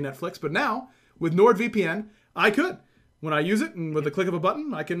watched UK Netflix, but now with NordVPN, I could. When I use it, and with the click of a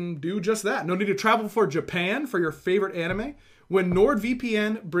button, I can do just that. No need to travel for Japan for your favorite anime. When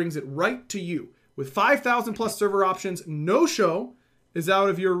NordVPN brings it right to you. With 5,000 plus server options, no show is out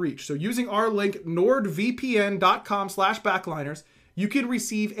of your reach. So using our link, nordvpn.com/backliners, you can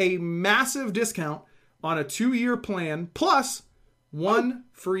receive a massive discount on a 2-year plan plus 1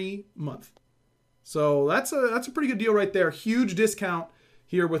 free month. So that's a pretty good deal right there. Huge discount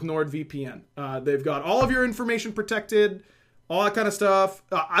here with NordVPN. They've got all of your information protected, all that kind of stuff.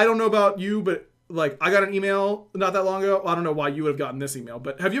 I don't know about you, but I got an email not that long ago. I don't know why you would have gotten this email,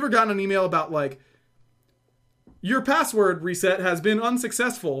 but have you ever gotten an email about your password reset has been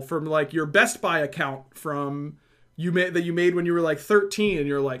unsuccessful from your Best Buy account from that you made when you were 13, and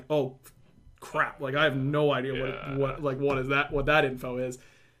you're like, oh crap, I have no idea what is that, what that info is.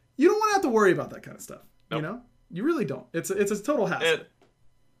 You don't want to have to worry about that kind of stuff. Nope. You really don't. It's a total hassle.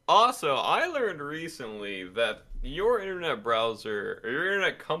 Also, I learned recently that your internet browser or your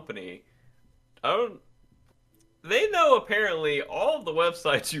internet company, they know apparently all of the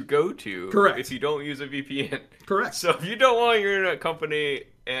websites you go to. Correct. If you don't use a VPN. Correct. So if you don't want your internet company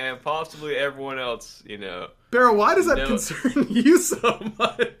and possibly everyone else, Barrow, why does that concern you so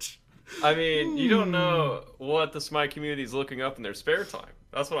much? I mean, you don't know what the Smite community is looking up in their spare time.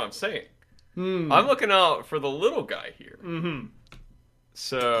 That's what I'm saying. I'm looking out for the little guy here. Mm-hmm.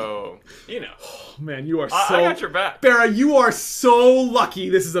 So, Man, you are so... I got your back. Barra, you are so lucky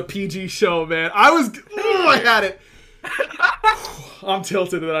this is a PG show, man. I had it. I'm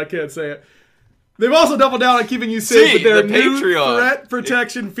tilted that I can't say it. They've also doubled down on keeping you safe with their new Patreon threat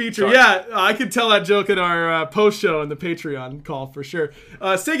protection feature. Yeah, I could tell that joke in our post-show in the Patreon call for sure.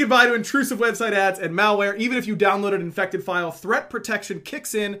 Say goodbye to intrusive website ads and malware. Even if you download an infected file, threat protection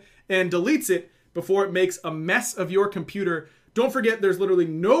kicks in and deletes it before it makes a mess of your computer. Don't forget, there's literally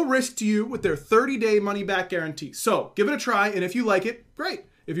no risk to you with their 30-day money-back guarantee. So, give it a try, and if you like it, great.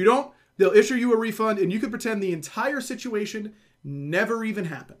 If you don't, they'll issue you a refund, and you can pretend the entire situation never even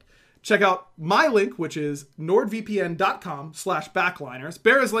happened. Check out my link, which is nordvpn.com/backliners.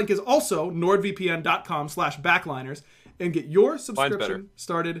 Barra's link is also nordvpn.com/backliners, and get your subscription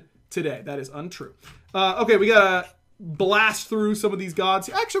started today. That is untrue. Okay, we got to blast through some of these gods.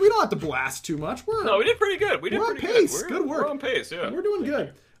 Actually, we don't have to blast too much. No, we did pretty good. We're on pace. Good work. We're on pace, yeah. We're doing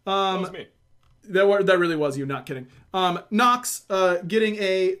good. That was me. That really was you, not kidding. Nox getting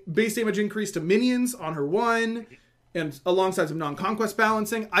a base damage increase to minions on her 1, and alongside some non-conquest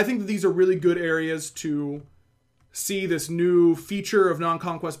balancing. I think that these are really good areas to see this new feature of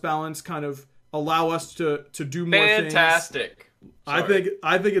non-conquest balance kind of allow us to do more things. Fantastic. I think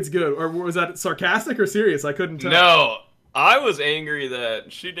it's good. Or was that sarcastic or serious? I couldn't tell. No, I was angry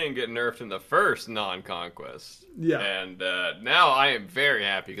that she didn't get nerfed in the first non-conquest. Yeah. And now I am very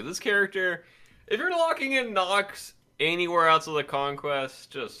happy because this character, if you're locking in Nox anywhere outside of the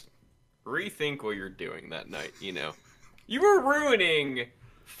conquest, just rethink what you're doing that night, You were ruining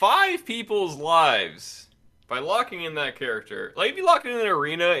 5 people's lives by locking in that character. Like, if you lock it in an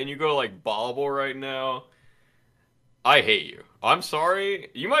arena and you go to, like, Bobble right now, I hate you. I'm sorry.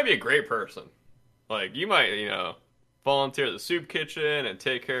 You might be a great person. Like, you might, volunteer at the soup kitchen and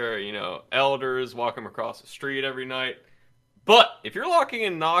take care of, elders, walk them across the street every night. But if you're locking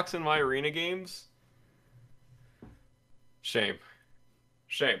in Nox in my arena games, shame.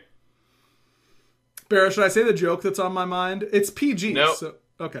 Shame. Barra, should I say the joke that's on my mind? It's PG. Nope. So,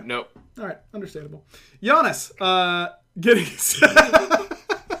 okay. Nope. All right. Understandable. Giannis, getting...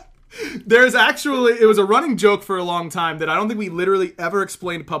 it was a running joke for a long time that I don't think we literally ever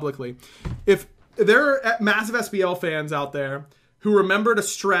explained publicly. If there are massive SPL fans out there who remember to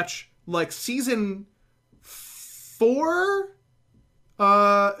stretch like season 4,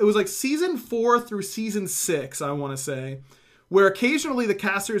 it was like season 4 through season 6, I want to say, where occasionally the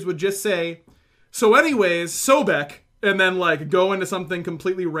casters would just say, so anyways, Sobek, and then like go into something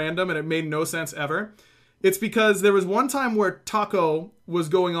completely random and it made no sense ever. It's because there was one time where Taco was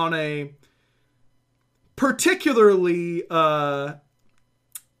going on a particularly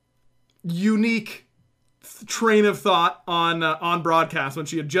unique train of thought on broadcast when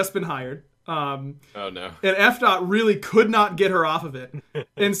she had just been hired. Oh no. And FDOT really could not get her off of it.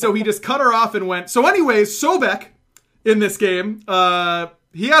 And so he just cut her off and went, so anyways, Sobek in this game,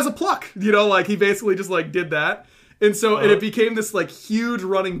 he has a pluck. Like he basically just like did that. And so and it became this like huge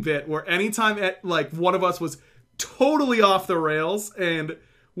running bit where anytime like one of us was totally off the rails and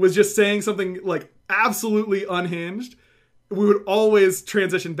was just saying something like absolutely unhinged, we would always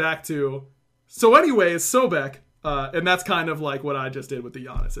transition back to, so anyways, Sobek. And that's kind of like what I just did with the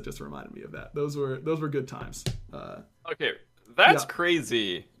Giannis. It just reminded me of that. Those were good times. Okay, that's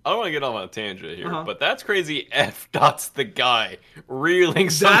crazy. I don't want to get on a tangent here, but that's crazy. FDOT's the guy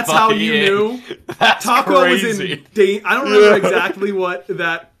reeling somebody That's how you knew. That's Taco crazy. was in I don't remember exactly what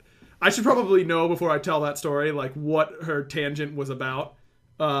that... I should probably know before I tell that story, like what her tangent was about.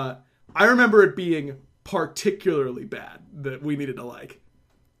 I remember it being particularly bad that we needed to like.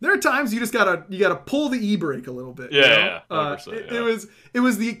 There are times you just gotta pull the e-brake a little bit. Yeah, you know? 100%, It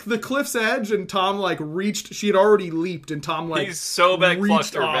was the cliff's edge, and Tom like reached. She had already leaped, and Tom like he's Sobek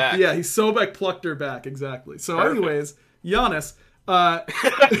plucked her back. Yeah, he's Sobek plucked her back exactly. So, anyways, Giannis,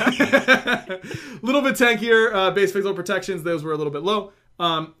 little bit tankier base pixel protections. Those were a little bit low,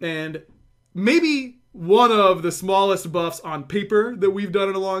 and maybe one of the smallest buffs on paper that we've done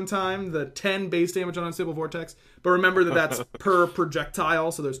in a long time, the 10 base damage on Unstable Vortex. But remember that that's per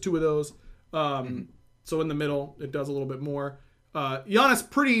projectile, so there's 2 of those. So in the middle, it does a little bit more. Giannis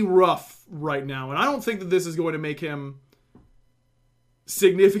pretty rough right now, and I don't think that this is going to make him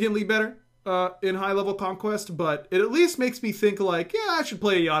significantly better in high-level Conquest, but it at least makes me think, like, yeah, I should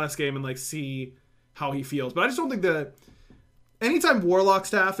play a Giannis game and, like, see how he feels. But I just don't think that... Anytime Warlock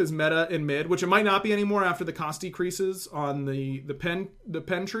staff is meta in mid, which it might not be anymore after the cost decreases on the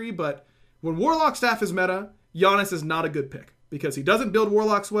pen tree, but when Warlock staff is meta, Giannis is not a good pick because he doesn't build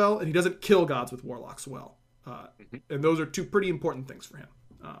Warlocks well and he doesn't kill gods with Warlocks well. And those are 2 pretty important things for him.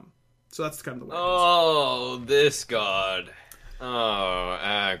 So that's kind of the way it is. Oh, this god. Oh,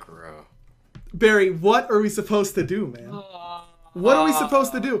 aggro. Barry, what are we supposed to do, man? What are we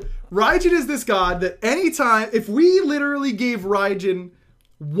supposed to do? Raijin is this god that anytime, if we literally gave Raijin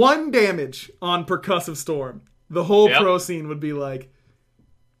 1 damage on Percussive Storm, the whole pro scene would be like,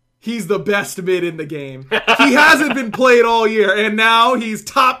 he's the best mid in the game. He hasn't been played all year, and now he's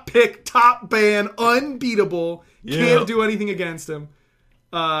top pick, top ban, unbeatable, can't do anything against him.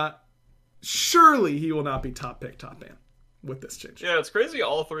 Surely he will not be top pick, top ban with this change. Yeah, it's crazy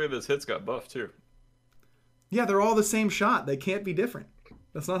all 3 of his hits got buffed, too. Yeah, they're all the same shot. They can't be different.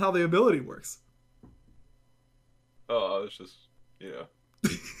 That's not how the ability works. Oh, it's just,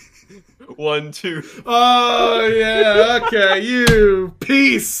 1, 2. Oh, yeah, okay, you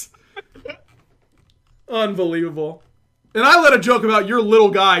piece. Unbelievable. And I let a joke about your little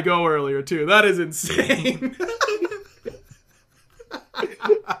guy go earlier, too. That is insane.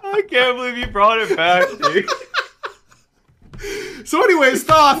 I can't believe you brought it back, dude. So anyways,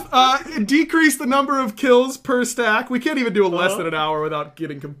 Thoth, decrease the number of kills per stack. We can't even do a less than an hour without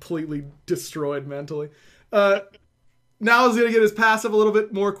getting completely destroyed mentally. Now he's going to get his passive a little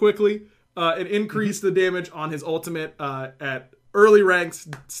bit more quickly and increase the damage on his ultimate at early ranks,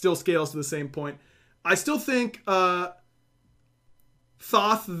 still scales to the same point. I still think Thoth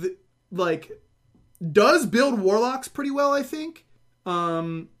does build Warlocks pretty well, I think.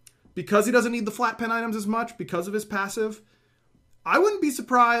 Because he doesn't need the flat pen items as much because of his passive. I wouldn't be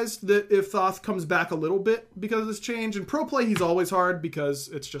surprised that if Thoth comes back a little bit because of this change. In pro play, he's always hard because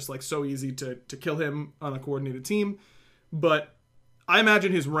it's just so easy to kill him on a coordinated team. But I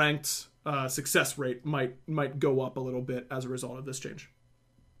imagine his ranked success rate might go up a little bit as a result of this change.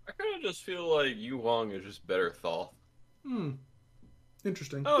 I kind of just feel like Yu Huang is just better Thoth.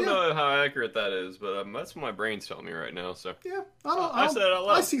 Interesting. I don't know how accurate that is, but that's what my brain's telling me right now. So yeah, I said it out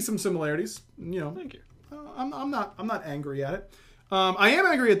loud. I see some similarities. Thank you. I'm not angry at it. I am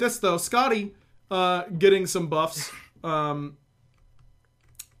angry at this though. Scotty getting some buffs. I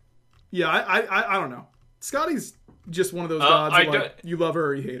don't know. Scotty's just one of those gods. You love her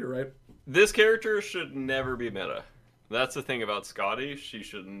or you hate her, right? This character should never be meta. That's the thing about Scotty. She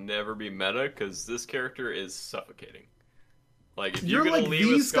should never be meta because this character is suffocating. Like if you're like leave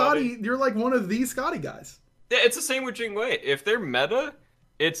with Scotty, you're like one of these Scotty guys. Yeah, it's the same with Jing Wei. If they're meta,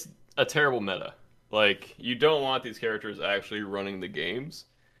 it's a terrible meta. Like you don't want these characters actually running the games.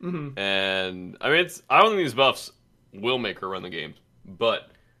 Mm-hmm. And I mean, I don't think these buffs will make her run the games, but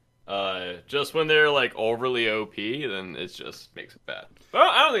just when they're like overly OP, then it just makes it bad. But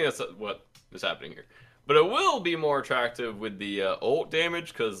I don't think that's what is happening here. But it will be more attractive with the ult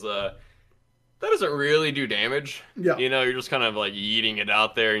damage because that doesn't really do damage. Yeah. You're just kind of like yeeting it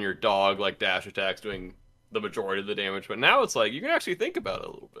out there, and your dog like dash attacks doing the majority of the damage. But now it's like you can actually think about it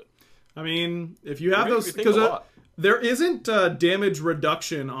a little bit. I mean, if you have those, because there isn't damage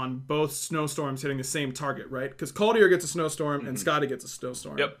reduction on both snowstorms hitting the same target, right? Because Kaldir gets a snowstorm and Scotty gets a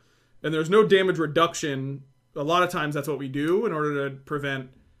snowstorm. Yep. And there's no damage reduction. A lot of times that's what we do in order to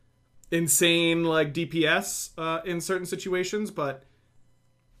prevent insane like DPS in certain situations. But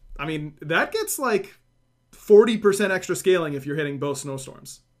I mean, that gets like 40% extra scaling if you're hitting both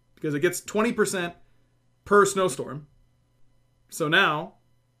snowstorms because it gets 20% per snowstorm. So now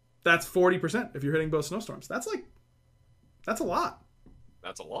that's 40% if you're hitting both snowstorms. That's a lot.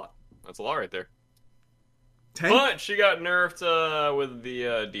 That's a lot. That's a lot right there. Tank? But she got nerfed with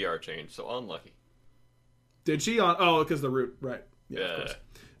the DR change, so unlucky. Did she? Because the root, right? Yeah. Of course.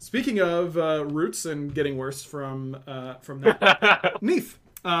 Speaking of roots and getting worse from that, Neef.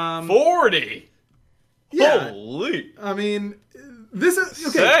 40. Yeah. Holy. I mean, this is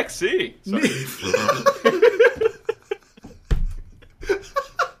okay. Sexy.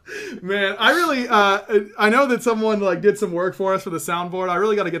 Man, I really, I know that someone like did some work for us for the soundboard. I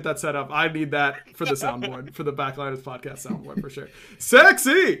really got to get that set up. I need that for the soundboard, for the Backliners podcast soundboard for sure.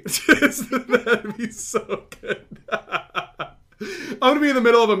 Sexy! That'd be so good. I'm going to be in the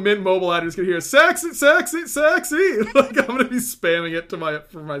middle of a Mint Mobile ad and just going to hear sexy, sexy, sexy. Like I'm going to be spamming it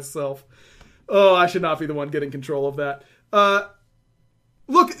for myself. Oh, I should not be the one getting control of that.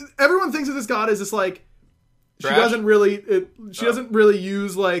 Look, everyone thinks of this god as just like, she doesn't really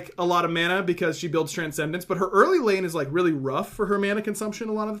use like a lot of mana because she builds Transcendence, but her early lane is like really rough for her mana consumption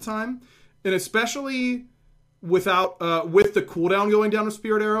a lot of the time, and especially with the cooldown going down of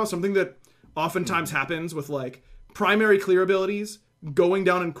Spirit Arrow, something that oftentimes happens with like primary clear abilities going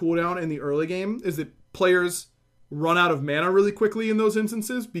down in cooldown in the early game is that players run out of mana really quickly in those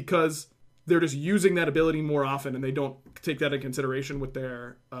instances because they're just using that ability more often and they don't take that into consideration with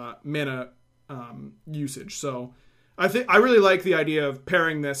their mana usage. So I really like the idea of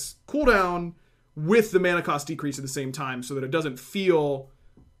pairing this cooldown with the mana cost decrease at the same time so that it doesn't feel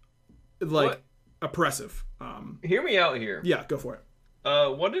like What? oppressive. Hear me out here. Yeah, go for it.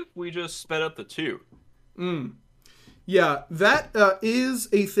 What if we just sped up the 2? Yeah, that is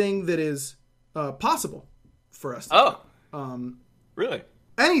a thing that is possible for us. Oh. Really?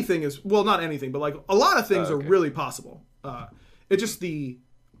 Anything is, well, not anything, but like a lot of things are okay. really possible. It's just the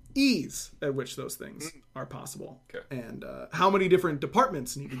ease at which those things are possible, Okay. and how many different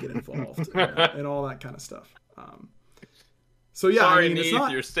departments need to get involved, and all that kind of stuff. So yeah, Sorry, I mean, it's Neith,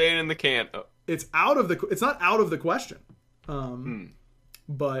 not. you're staying in the can. Oh. It's not out of the question,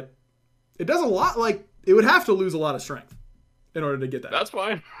 but it does a lot. Like it would have to lose a lot of strength in order to get that. That's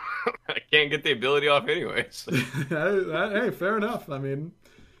fine. I can't get the ability off anyways. Hey, fair enough. I mean,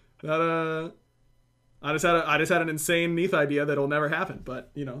 that I just had an insane Neith idea that'll never happen,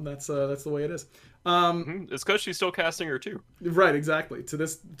 but you know that's the way it is. It's because she's still casting her too. Right, exactly. To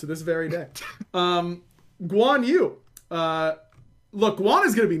this very day. Guan Yu. Look, Guan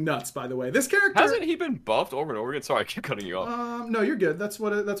is going to be nuts. By the way, this character Hasn't he been buffed over and over again? Sorry, I keep cutting you off. No, you're good. That's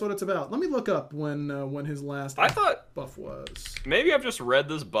what it's about. Let me look up when his last I thought buff was. maybe I've just read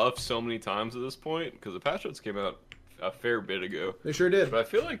this buff so many times at this point because the patch notes came out a fair bit ago. They sure did. But I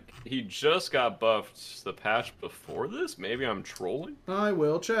feel like he just got buffed the patch before this. Maybe I'm trolling. I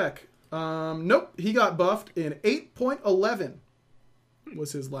will check. Nope, he got buffed in 8.11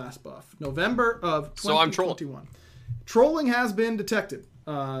 was his last buff. November of 2021. So I'm trolling. Trolling has been detected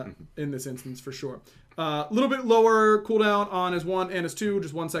in this instance for sure. A little bit lower cooldown on his 1 and his 2,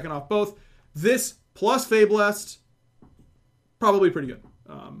 just 1 second off both. This plus Fabulest, probably pretty good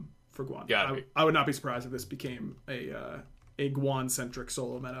for Guan. I would not be surprised if this became a Guan-centric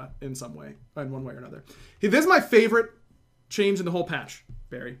solo meta in some way, in one way or another. This is my favorite change in the whole patch,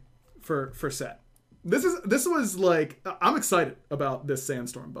 Barry, for Set. This was like, I'm excited about this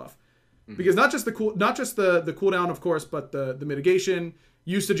Sandstorm buff. Because not just the cooldown, of course, but the mitigation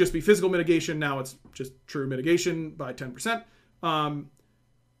used to just be physical mitigation. Now it's just true mitigation by 10%.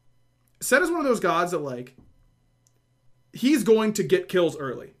 Set is one of those gods that like he's going to get kills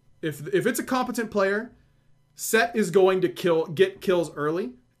early. If it's a competent player, Set is going to get kills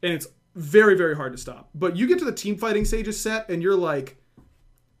early, and it's very, very hard to stop. But you get to the team fighting stages Set, and you're like,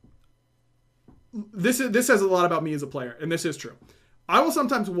 this says a lot about me as a player, and this is true. I will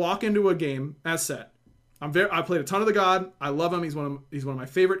sometimes walk into a game as Set. I played a ton of the god. I love him. He's one of my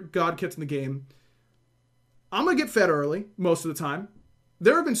favorite god kits in the game. I'm gonna get fed early most of the time.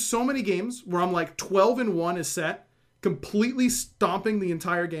 There have been so many games where I'm like 12-1 as Set, completely stomping the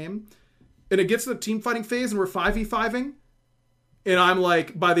entire game, and it gets to the team fighting phase and we're 5v5ing, and I'm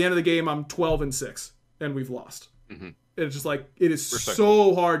like, by the end of the game I'm 12-6 and we've lost. Mm-hmm. It's just like it is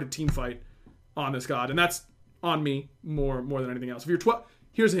so hard to team fight on this god, and that's on me more than anything else. If you're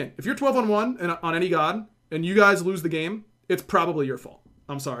here's a hint: if you're 12-1 and on any god and you guys lose the game, it's probably your fault.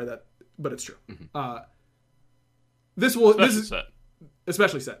 I'm sorry but it's true. Mm-hmm. This is Set.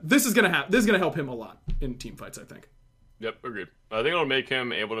 Especially Set. This is gonna help him a lot in team fights, I think. Yep, agreed. I think it'll make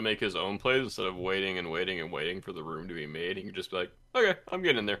him able to make his own plays instead of waiting for the room to be made. He can just be like, okay, I'm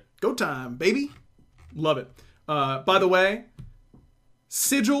getting in there. Go time, baby. Love it. By the way,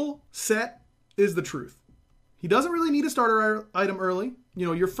 Sigil Set is the truth. He doesn't really need a starter item early. You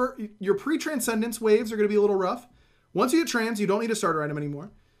know, your pre-transcendence waves are going to be a little rough. Once you get trans, you don't need a starter item anymore.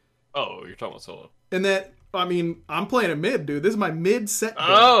 Oh, you're talking about solo. And that, I mean, I'm playing a mid, dude. This is my mid set build.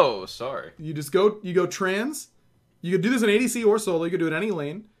 Oh, sorry. You go trans. You could do this in ADC or solo. You could do it in any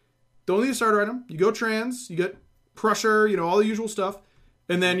lane. Don't need a starter item. You go trans. You get Crusher, you know, all the usual stuff.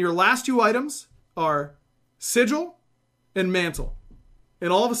 And then your last 2 items are Sigil and Mantle.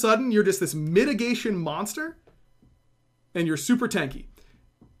 And all of a sudden, you're just this mitigation monster. And you're super tanky.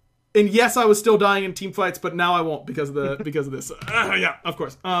 And yes, I was still dying in team fights, but now I won't because of this. Yeah, of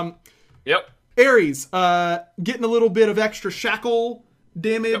course. Yep. Ares, getting a little bit of extra shackle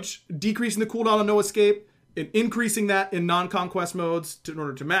damage, decreasing the cooldown on no escape, and increasing that in non-conquest modes in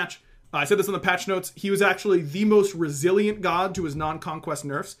order to match. I said this on the patch notes. He was actually the most resilient god to his non-conquest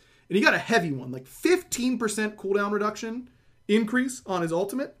nerfs. And he got a heavy one, like 15% cooldown reduction increase on his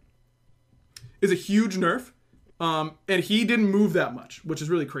ultimate is a huge nerf. And he didn't move that much, which is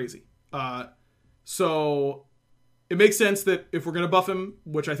really crazy. So it makes sense that if we're going to buff him,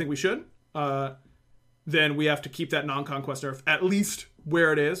 which I think we should, then we have to keep that non-conquest nerf at least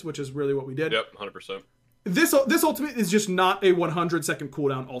where it is, which is really what we did. Yep, 100%. This ultimate is just not a 100-second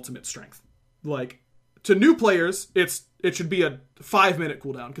cooldown ultimate strength. Like, to new players, it should be a 5-minute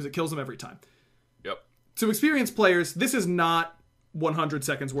cooldown because it kills them every time. Yep. To experienced players, this is not 100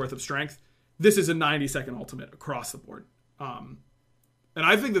 seconds worth of strength. This is a 90-second ultimate across the board. And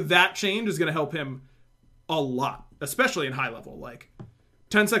I think that change is going to help him a lot, especially in high level. Like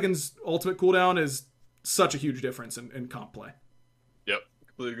 10 seconds ultimate cooldown is such a huge difference in comp play. Yep,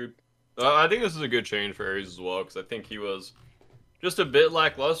 completely agree. I think this is a good change for Ares as well, because I think he was just a bit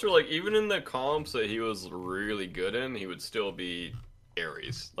lackluster. Like, even in the comps that he was really good in, he would still be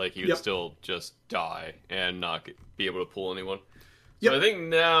Ares. Like, he would still just die and not be able to pull anyone. So I think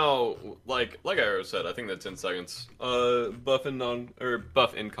now, like I already said, I think that 10 seconds buff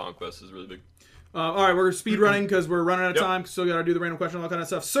in Conquest is really big. All right, we're speed running because we're running out of time. Still got to do the random question, all that kind of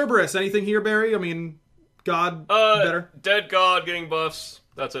stuff. Cerberus, anything here, Barry? I mean, God better. Dead God getting buffs.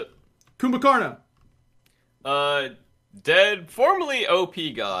 That's it. Kumbhakarna. Dead, formerly OP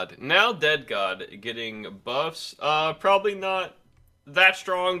God, now Dead God getting buffs. Probably not that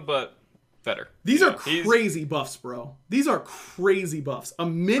strong, but better. These are crazy buffs, bro. These are crazy buffs. A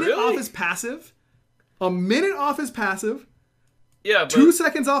minute off his passive. Yeah, but 2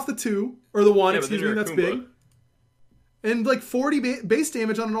 seconds off the 2, or the 1, excuse me, that's Kumba. big. And like 40 base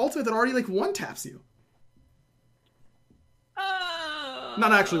damage on an ultimate that already like one taps you.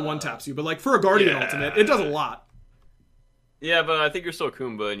 Not actually one taps you, but like for a Guardian ultimate, it does a lot. Yeah, but I think you're still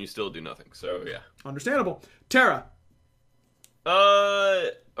Kumba and you still do nothing, so yeah. Understandable. Terra.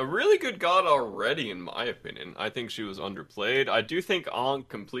 A really good god already, in my opinion. I think she was underplayed. I do think Ankh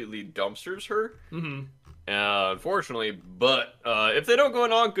completely dumpsters her. Mm-hmm. Unfortunately, but if they don't go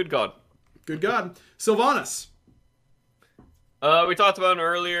on Ankh, good god. Good god. Sylvanas. We talked about him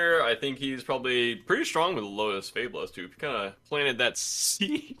earlier. I think he's probably pretty strong with Lotus Fabulous too. He kind of planted that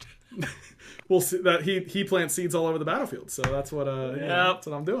seed. We'll see that he plants seeds all over the battlefield. So that's what that's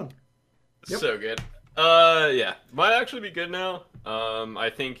what I'm doing. Yep. So good. Yeah, might actually be good now.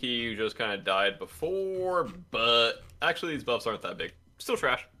 I think he just kind of died before, but actually these buffs aren't that big. Still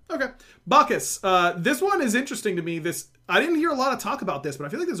trash. Okay. Bacchus. This one is interesting to me. I didn't hear a lot of talk about this, but I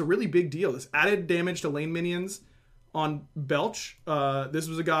feel like there's a really big deal. This added damage to lane minions on Belch. This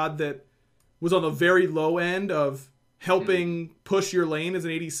was a god that was on the very low end of helping push your lane as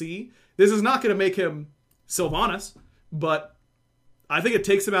an ADC. This is not going to make him Sylvanas, but I think it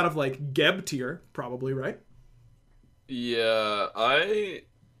takes him out of like Geb tier, probably, right? Yeah, I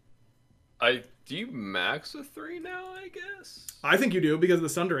do you max a 3 now, I guess? I think you do because of the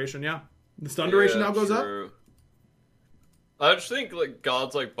stun duration, yeah. The stun duration now goes up. I just think like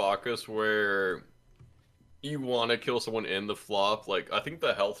gods like Bacchus where you want to kill someone in the flop, like I think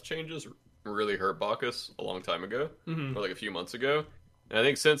the health changes really hurt Bacchus a long time ago, or like a few months ago. And I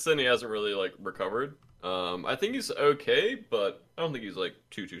think since then he hasn't really like recovered. I think he's okay, but I don't think he's like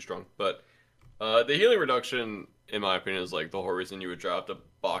too strong. But the healing reduction, in my opinion, is like the whole reason you would draft a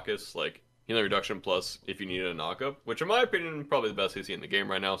Bacchus, like healing reduction plus if you needed a knockup, which in my opinion probably the best CC in the game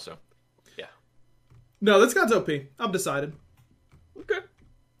right now. So yeah. No, this god's OP. I've decided. Okay.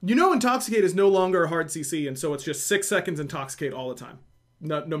 You know, Intoxicate is no longer a hard CC, and so it's just 6 seconds Intoxicate all the time,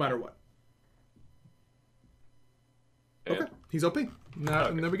 no matter what. Okay, he's OP.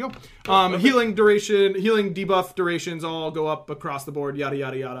 And there we go. Healing duration, healing debuff durations all go up across the board. Yada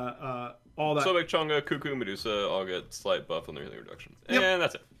yada yada. All that. Sobek, Chunga, Cuckoo, Medusa all get slight buff on their healing reduction, and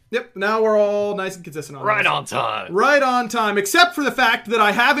that's it. Yep. Now we're all nice and consistent on right this. on time. Right on time, except for the fact that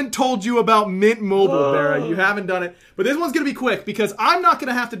I haven't told you about Mint Mobile, Barra. You haven't done it, but this one's gonna be quick because I'm not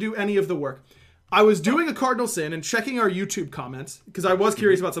gonna have to do any of the work. I was doing a cardinal sin and checking our YouTube comments because I was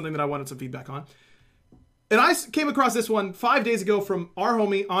curious about something that I wanted some feedback on. And I came across this one 5 days ago from our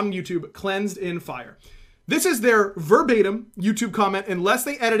homie on YouTube, Cleansed in Fire. This is their verbatim YouTube comment unless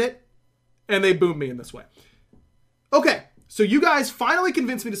they edit it and they boom me in this way. Okay, so you guys finally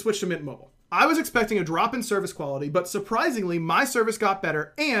convinced me to switch to Mint Mobile. I was expecting a drop in service quality, but surprisingly, my service got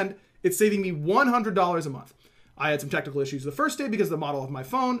better and it's saving me $100 a month. I had some technical issues the first day because of the model of my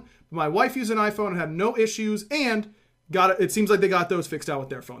phone, but my wife used an iPhone and had no issues and it seems like they got those fixed out with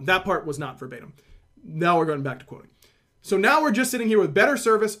their phone. That part was not verbatim. Now we're going back to quoting. So now we're just sitting here with better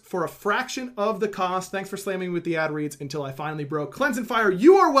service for a fraction of the cost. Thanks for slamming me with the ad reads until I finally broke. Cleanse and Fire,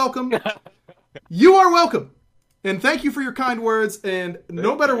 you are welcome. You are welcome. And thank you for your kind words. And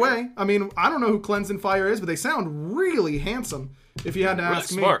no better way. I mean, I don't know who Cleanse and Fire is, but they sound really handsome if you had to ask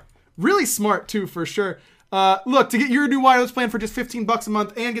me. Smart. Really smart, too, for sure. Look, to get your new wireless plan for just $15 a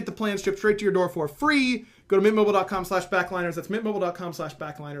month and get the plan shipped straight to your door for free, go to mintmobile.com/backliners. That's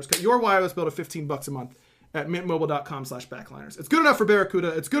mintmobile.com/backliners. Get your wireless bill to $15 a month at mintmobile.com/backliners. It's good enough for Barracuda.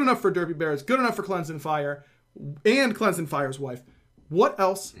 It's good enough for Derpy Bear. It's good enough for Cleanse and Fire and Cleanse and Fire's wife. What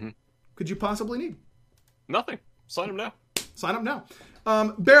else could you possibly need? Nothing. Sign up now. Sign up now.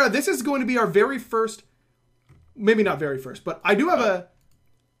 Barra, this is going to be our very first, maybe not very first, but I do have a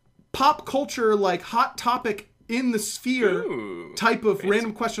pop culture, like hot topic in the sphere type of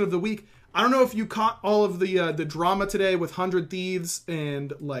random question of the week. I don't know if you caught all of the drama today with 100 Thieves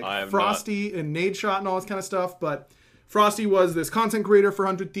and like Frosty and Nadeshot and all this kind of stuff, but Frosty was this content creator for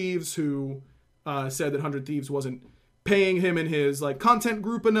 100 Thieves who said that 100 Thieves wasn't paying him in his like content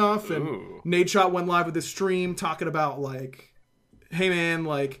group enough, and Nadeshot went live with this stream talking about like, hey man,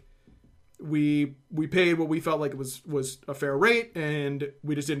 like we paid what we felt like it was a fair rate, and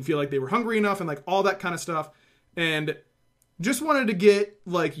we just didn't feel like they were hungry enough, and like all that kind of stuff. And just wanted to get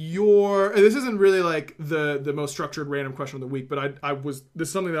like this isn't really like the most structured random question of the week, but this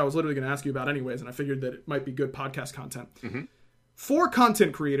is something that I was literally going to ask you about anyways, and I figured that it might be good podcast content. Mm-hmm. For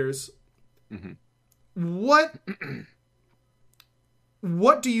content creators, what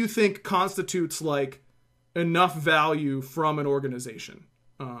do you think constitutes like enough value from an organization?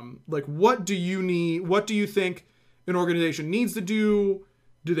 Like what do you think an organization needs to do?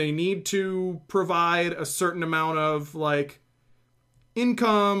 Do they need to provide a certain amount of like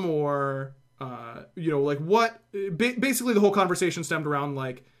income, or like what basically the whole conversation stemmed around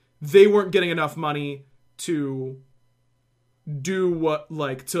like they weren't getting enough money to do what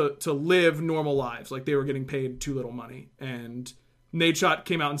like to live normal lives, like they were getting paid too little money. And Nadeshot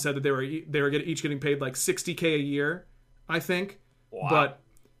came out and said that they were each getting paid like $60K a year, I think. Wow. But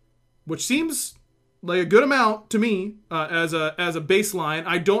which seems like a good amount to me as a baseline.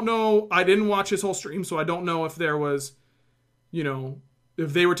 I don't know, I didn't watch his whole stream, so I don't know if there was,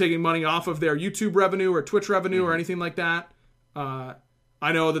 if they were taking money off of their YouTube revenue or Twitch revenue or anything like that.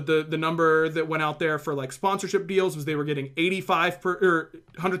 I know that the number that went out there for like sponsorship deals was they were getting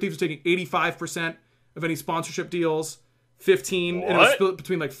 100 Thieves was taking 85% of any sponsorship deals, 15, and it was split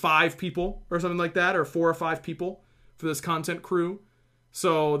between like 5 people or something like that, or 4 or 5 people for this content crew.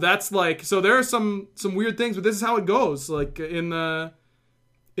 So that's like, so there are some weird things, but this is how it goes. Like in the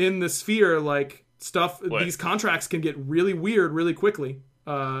sphere, like stuff, these contracts can get really weird really quickly.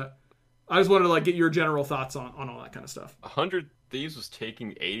 I just wanted to like get your general thoughts on all that kind of stuff. 100 Thieves was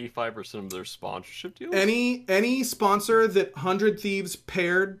taking 85% of their sponsorship deals? Any sponsor that 100 Thieves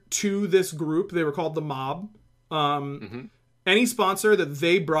paired to this group, they were called the Mob. Any sponsor that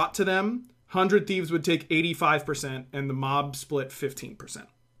they brought to them, 100 Thieves would take 85%, and the Mob split 15%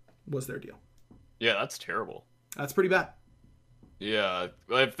 was their deal. Yeah, that's terrible. That's pretty bad. Yeah,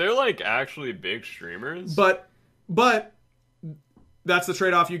 if they're like actually big streamers. But that's the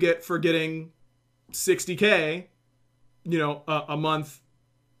trade-off you get for getting $60K, a month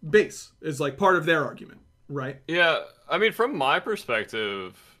base, is like part of their argument, right? Yeah, I mean, from my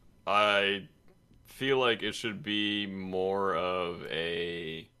perspective, I feel like it should be more of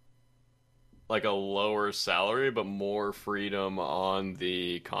a lower salary, but more freedom on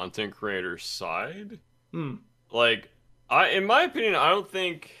the content creator side. Like, in my opinion, I don't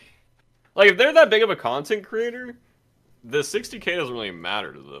think, like, if they're that big of a content creator, the $60K doesn't really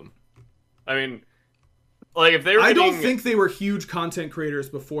matter to them. I mean, like, if they were I don't think they were huge content creators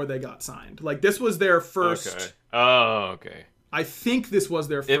before they got signed. Like, this was their first... Okay. Oh, okay. I think this was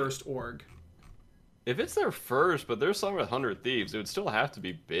their first org. If it's their first, but they're signed with 100 Thieves, it would still have to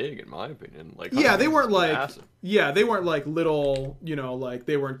be big, in my opinion. Like, yeah, they weren't like... Massive. Yeah, they weren't like little, like,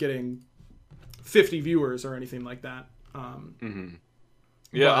 they weren't getting 50 viewers or anything like that.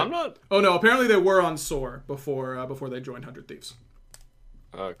 Yeah, but, I'm not... Oh, no, apparently they were on Soar before they joined 100 Thieves.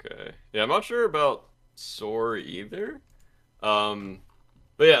 Okay. Yeah, I'm not sure about Soar either. But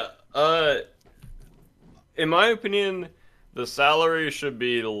yeah, in my opinion, the salary should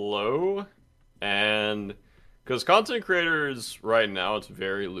be low, and because content creators right now, it's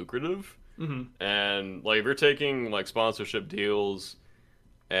very lucrative. And like if you're taking like sponsorship deals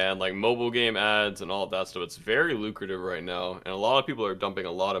and like mobile game ads and all of that stuff, it's very lucrative right now, and a lot of people are dumping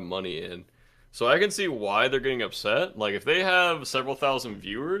a lot of money in. So I can see why they're getting upset. Like, if they have several thousand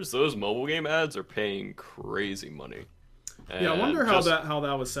viewers, those mobile game ads are paying crazy money. And yeah, I wonder how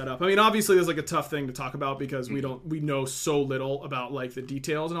that was set up. I mean, obviously, there's like a tough thing to talk about because we know so little about like the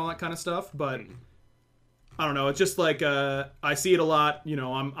details and all that kind of stuff. But I don't know. It's just like I see it a lot.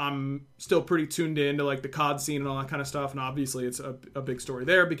 I'm still pretty tuned in to like the COD scene and all that kind of stuff. And obviously, it's a big story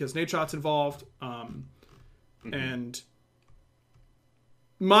there because Nadeshot's involved. And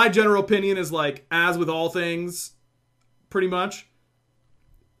my general opinion is like, as with all things, pretty much,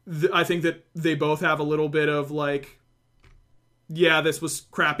 I think that they both have a little bit of like, yeah, this was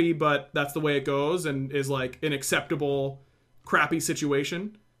crappy, but that's the way it goes, and is like an acceptable crappy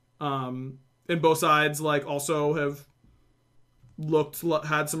situation. And both sides like also have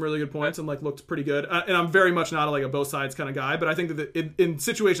had some really good points and like looked pretty good. And I'm very much not like a both sides kind of guy, but I think that in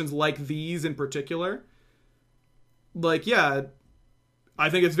situations like these in particular, like, yeah, I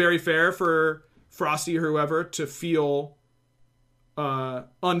think it's very fair for Frosty or whoever to feel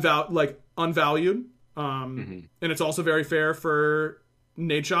unvalued. And it's also very fair for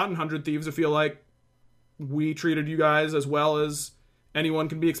Nadeshot and 100 Thieves to feel like we treated you guys as well as anyone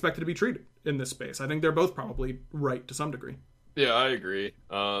can be expected to be treated in this space. I think they're both probably right to some degree. Yeah, I agree.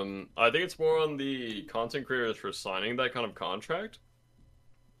 I think it's more on the content creators for signing that kind of contract.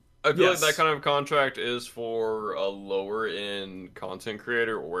 I feel like that kind of contract is for a lower end content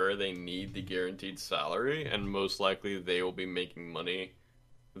creator where they need the guaranteed salary, and most likely they will be making money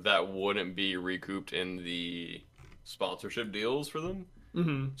that wouldn't be recouped in the sponsorship deals for them.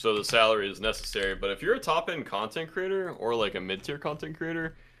 Mm-hmm. So the salary is necessary. But if you're a top end content creator or like a mid tier content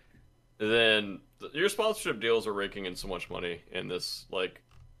creator, then your sponsorship deals are raking in so much money in this, like,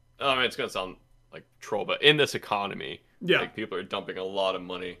 I mean, it's gonna sound like troll, but in this economy, like, people are dumping a lot of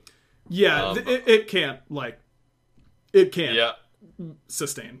money. Yeah, it can't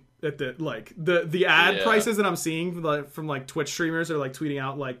sustain it. The ad prices that I'm seeing from like Twitch streamers are like tweeting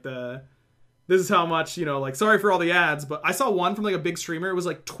out like this is how much, you know, like, sorry for all the ads, but I saw one from like a big streamer. It was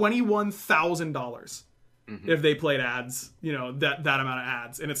like $21,000 if they played ads, you know, that amount of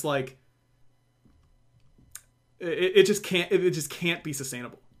ads, and it's like it just can't be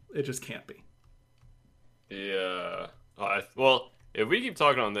sustainable. It just can't be. Yeah. Well, if we keep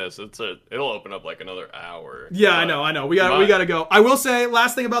talking on this, it'll open up like another hour. Yeah, I know. We got to go. I will say,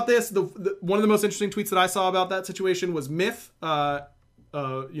 last thing about this, one of the most interesting tweets that I saw about that situation was Myth, you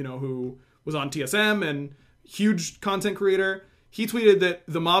know, who was on TSM and huge content creator. He tweeted that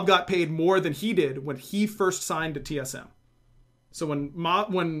the mob got paid more than he did when he first signed to TSM. So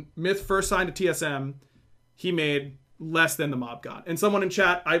when Myth first signed to TSM, he made less than the mob got. And someone in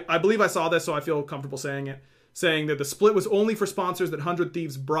chat, I believe I saw this, so I feel comfortable saying it, saying that the split was only for sponsors that 100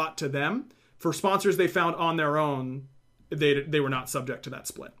 Thieves brought to them. For sponsors they found on their own, they were not subject to that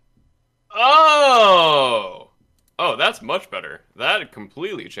split. Oh, that's much better. That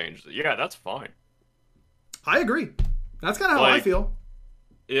completely changed it. Yeah, that's fine. I agree. That's kind of how I feel.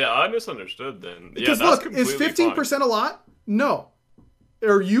 Yeah, I misunderstood then. Because look, is 15% a lot? No.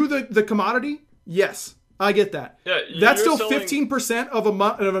 Are you the commodity? Yes, I get that. Yeah, that's still 15% of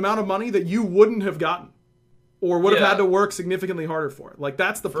an amount of money that you wouldn't have gotten, or would have had to work significantly harder for. Like,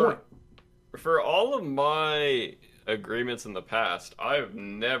 that's the point. For all of my agreements in the past, I've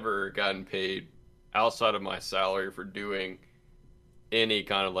never gotten paid outside of my salary for doing any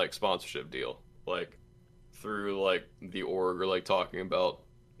kind of like sponsorship deal, like through like the org or like talking about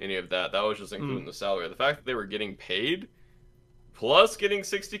any of that. That was just including the salary. The fact that they were getting paid plus getting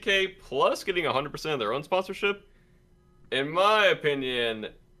 60K plus getting 100% of their own sponsorship, in my opinion,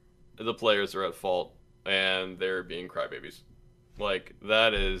 the players are at fault and they're being crybabies. Like,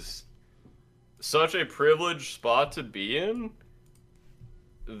 that is such a privileged spot to be in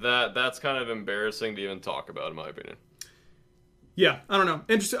that's kind of embarrassing to even talk about, in my opinion. Yeah, I don't know.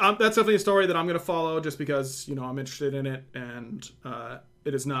 Interesting. That's definitely a story that I'm going to follow just because, you know, I'm interested in it, and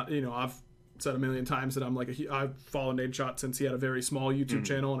it is not, you know, I've said a million times that I'm like I've followed Nadeshot since he had a very small YouTube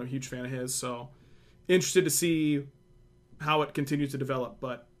channel, and I'm a huge fan of his, so interested to see how it continues to develop.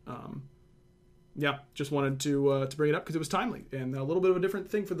 But yeah, just wanted to bring it up because it was timely and a little bit of a different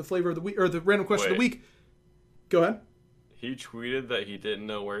thing for the flavor of the week, or the random question of the week. Go ahead. He tweeted that he didn't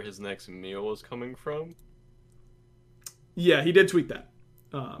know where his next meal was coming from. Yeah, he did tweet that.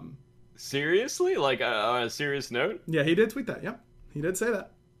 Seriously? Like, on a serious note? Yeah, he did tweet that. Yep. He did say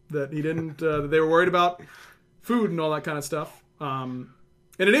that. That he didn't, that they were worried about food and all that kind of stuff. And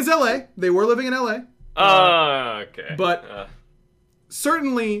it is LA. They were living in LA. Okay. But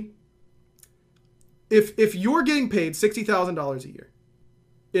certainly, if you're getting paid $60,000 a year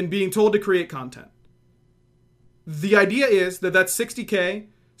and being told to create content, the idea is that that's $60K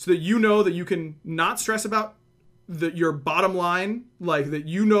so that you know that you can not stress about your bottom line, like that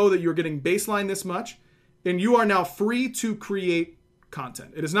you know that you're getting baseline this much, and you are now free to create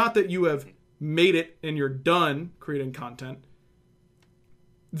content. It is not that you have made it and you're done creating content.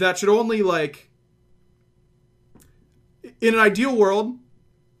 That should only, like, in an ideal world,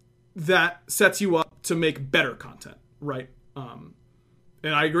 that sets you up to make better content, right? And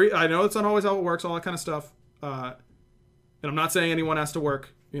I agree. I know it's not always how it works, all that kind of stuff. And I'm not saying anyone has to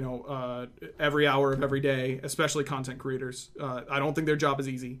work, you know, every hour of every day, especially content creators. I don't think their job is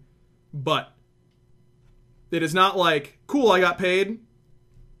easy. But it is not like, cool, I got paid.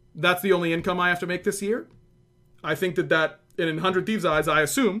 That's the only income I have to make this year. I think that in 100 Thieves' eyes, I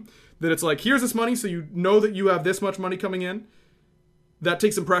assume that it's like, here's this money, so you know that you have this much money coming in. That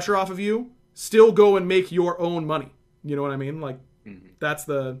takes some pressure off of you. Still go and make your own money. You know what I mean? Like, that's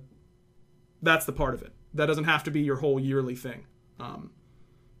the part of it. That doesn't have to be your whole yearly thing.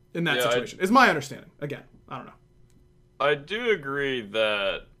 in that situation. Is my understanding. Again, I don't know. I do agree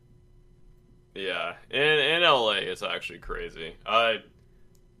that, yeah, in LA it's actually crazy. I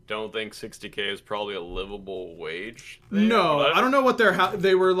don't think $60K is probably a livable wage there, no, I don't know what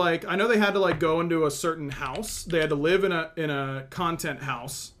they were like. I know they had to like go into a certain house. They had to live in a content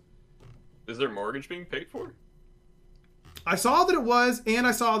house. Is their mortgage being paid for? I saw that it was, and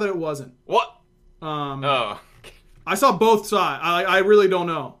I saw that it wasn't. What? I saw both sides. I really don't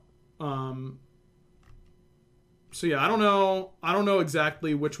know. So yeah, I don't know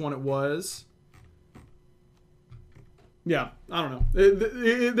exactly which one it was. Yeah, I don't know.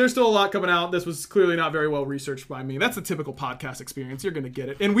 There's still a lot coming out. This was clearly not very well researched by me. That's a typical podcast experience. You're going to get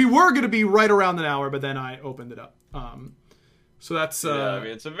it. And we were going to be right around an hour, but then I opened it up. So that's... yeah, I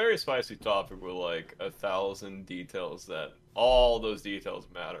mean, it's a very spicy topic with, like, 1,000 details that all those details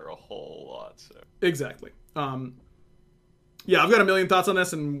matter a whole lot, so... Exactly. Yeah, I've got a million thoughts on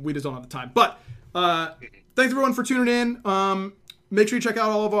this, and we just don't have the time. But thanks, everyone, for tuning in. Make sure you check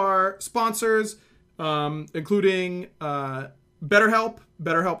out all of our sponsors, including BetterHelp,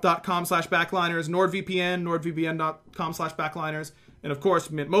 betterhelp.com/backliners, NordVPN, nordvpn.com/backliners, and, of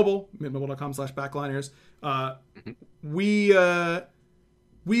course, Mint Mobile, mintmobile.com/backliners. We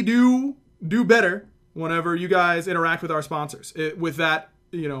do better whenever you guys interact with our sponsors with that,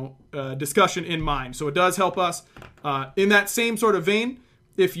 discussion in mind. So it does help us. In that same sort of vein,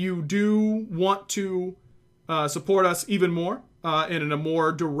 if you do want to support us even more, and in a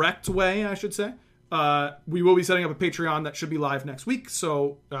more direct way, I should say, we will be setting up a Patreon that should be live next week.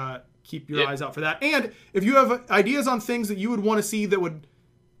 So keep your eyes out for that. And if you have ideas on things that you would want to see that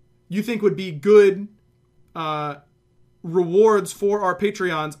you think would be good rewards for our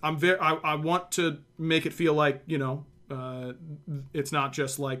Patreons, I want to make it feel like, it's not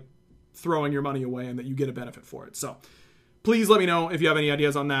just like throwing your money away and that you get a benefit for it. So please let me know if you have any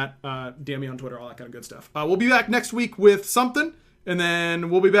ideas on that. DM me on Twitter, all that kind of good stuff. We'll be back next week with something, and then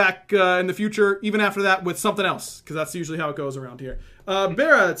we'll be back in the future, even after that, with something else, because that's usually how it goes around here.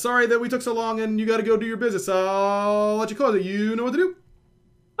 Barra, sorry that we took so long and you got to go do your business. I'll let you close it. You know what to do.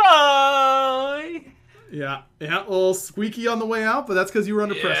 Bye! Yeah, a little squeaky on the way out, but that's because you were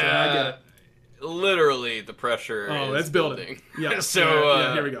under pressure. I get it. Literally, the pressure is it's building. Yeah.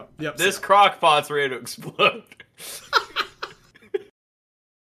 So, here we go. Yep. This crock pot's ready to explode.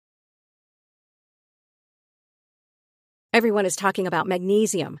 Everyone is talking about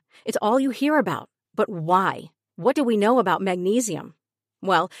magnesium. It's all you hear about. But why? What do we know about magnesium?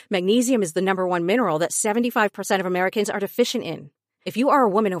 Well, magnesium is the #1 mineral that 75% of Americans are deficient in. If you are a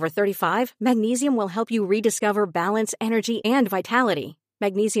woman over 35, magnesium will help you rediscover balance, energy, and vitality.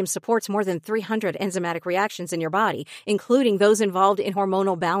 Magnesium supports more than 300 enzymatic reactions in your body, including those involved in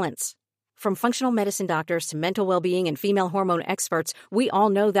hormonal balance. From functional medicine doctors to mental well-being and female hormone experts, we all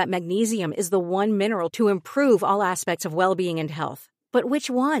know that magnesium is the one mineral to improve all aspects of well-being and health. But which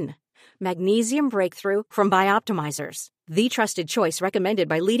one? Magnesium Breakthrough from Bioptimizers, the trusted choice recommended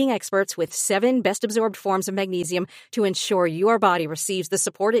by leading experts with 7 best-absorbed forms of magnesium to ensure your body receives the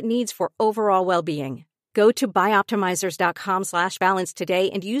support it needs for overall well-being. Go to bioptimizers.com/balance today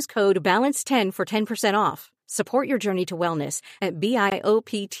and use code BALANCE10 for 10% off. Support your journey to wellness at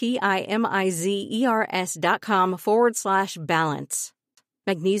bioptimizers.com/balance.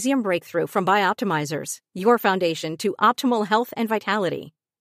 Magnesium Breakthrough from Bioptimizers, your foundation to optimal health and vitality.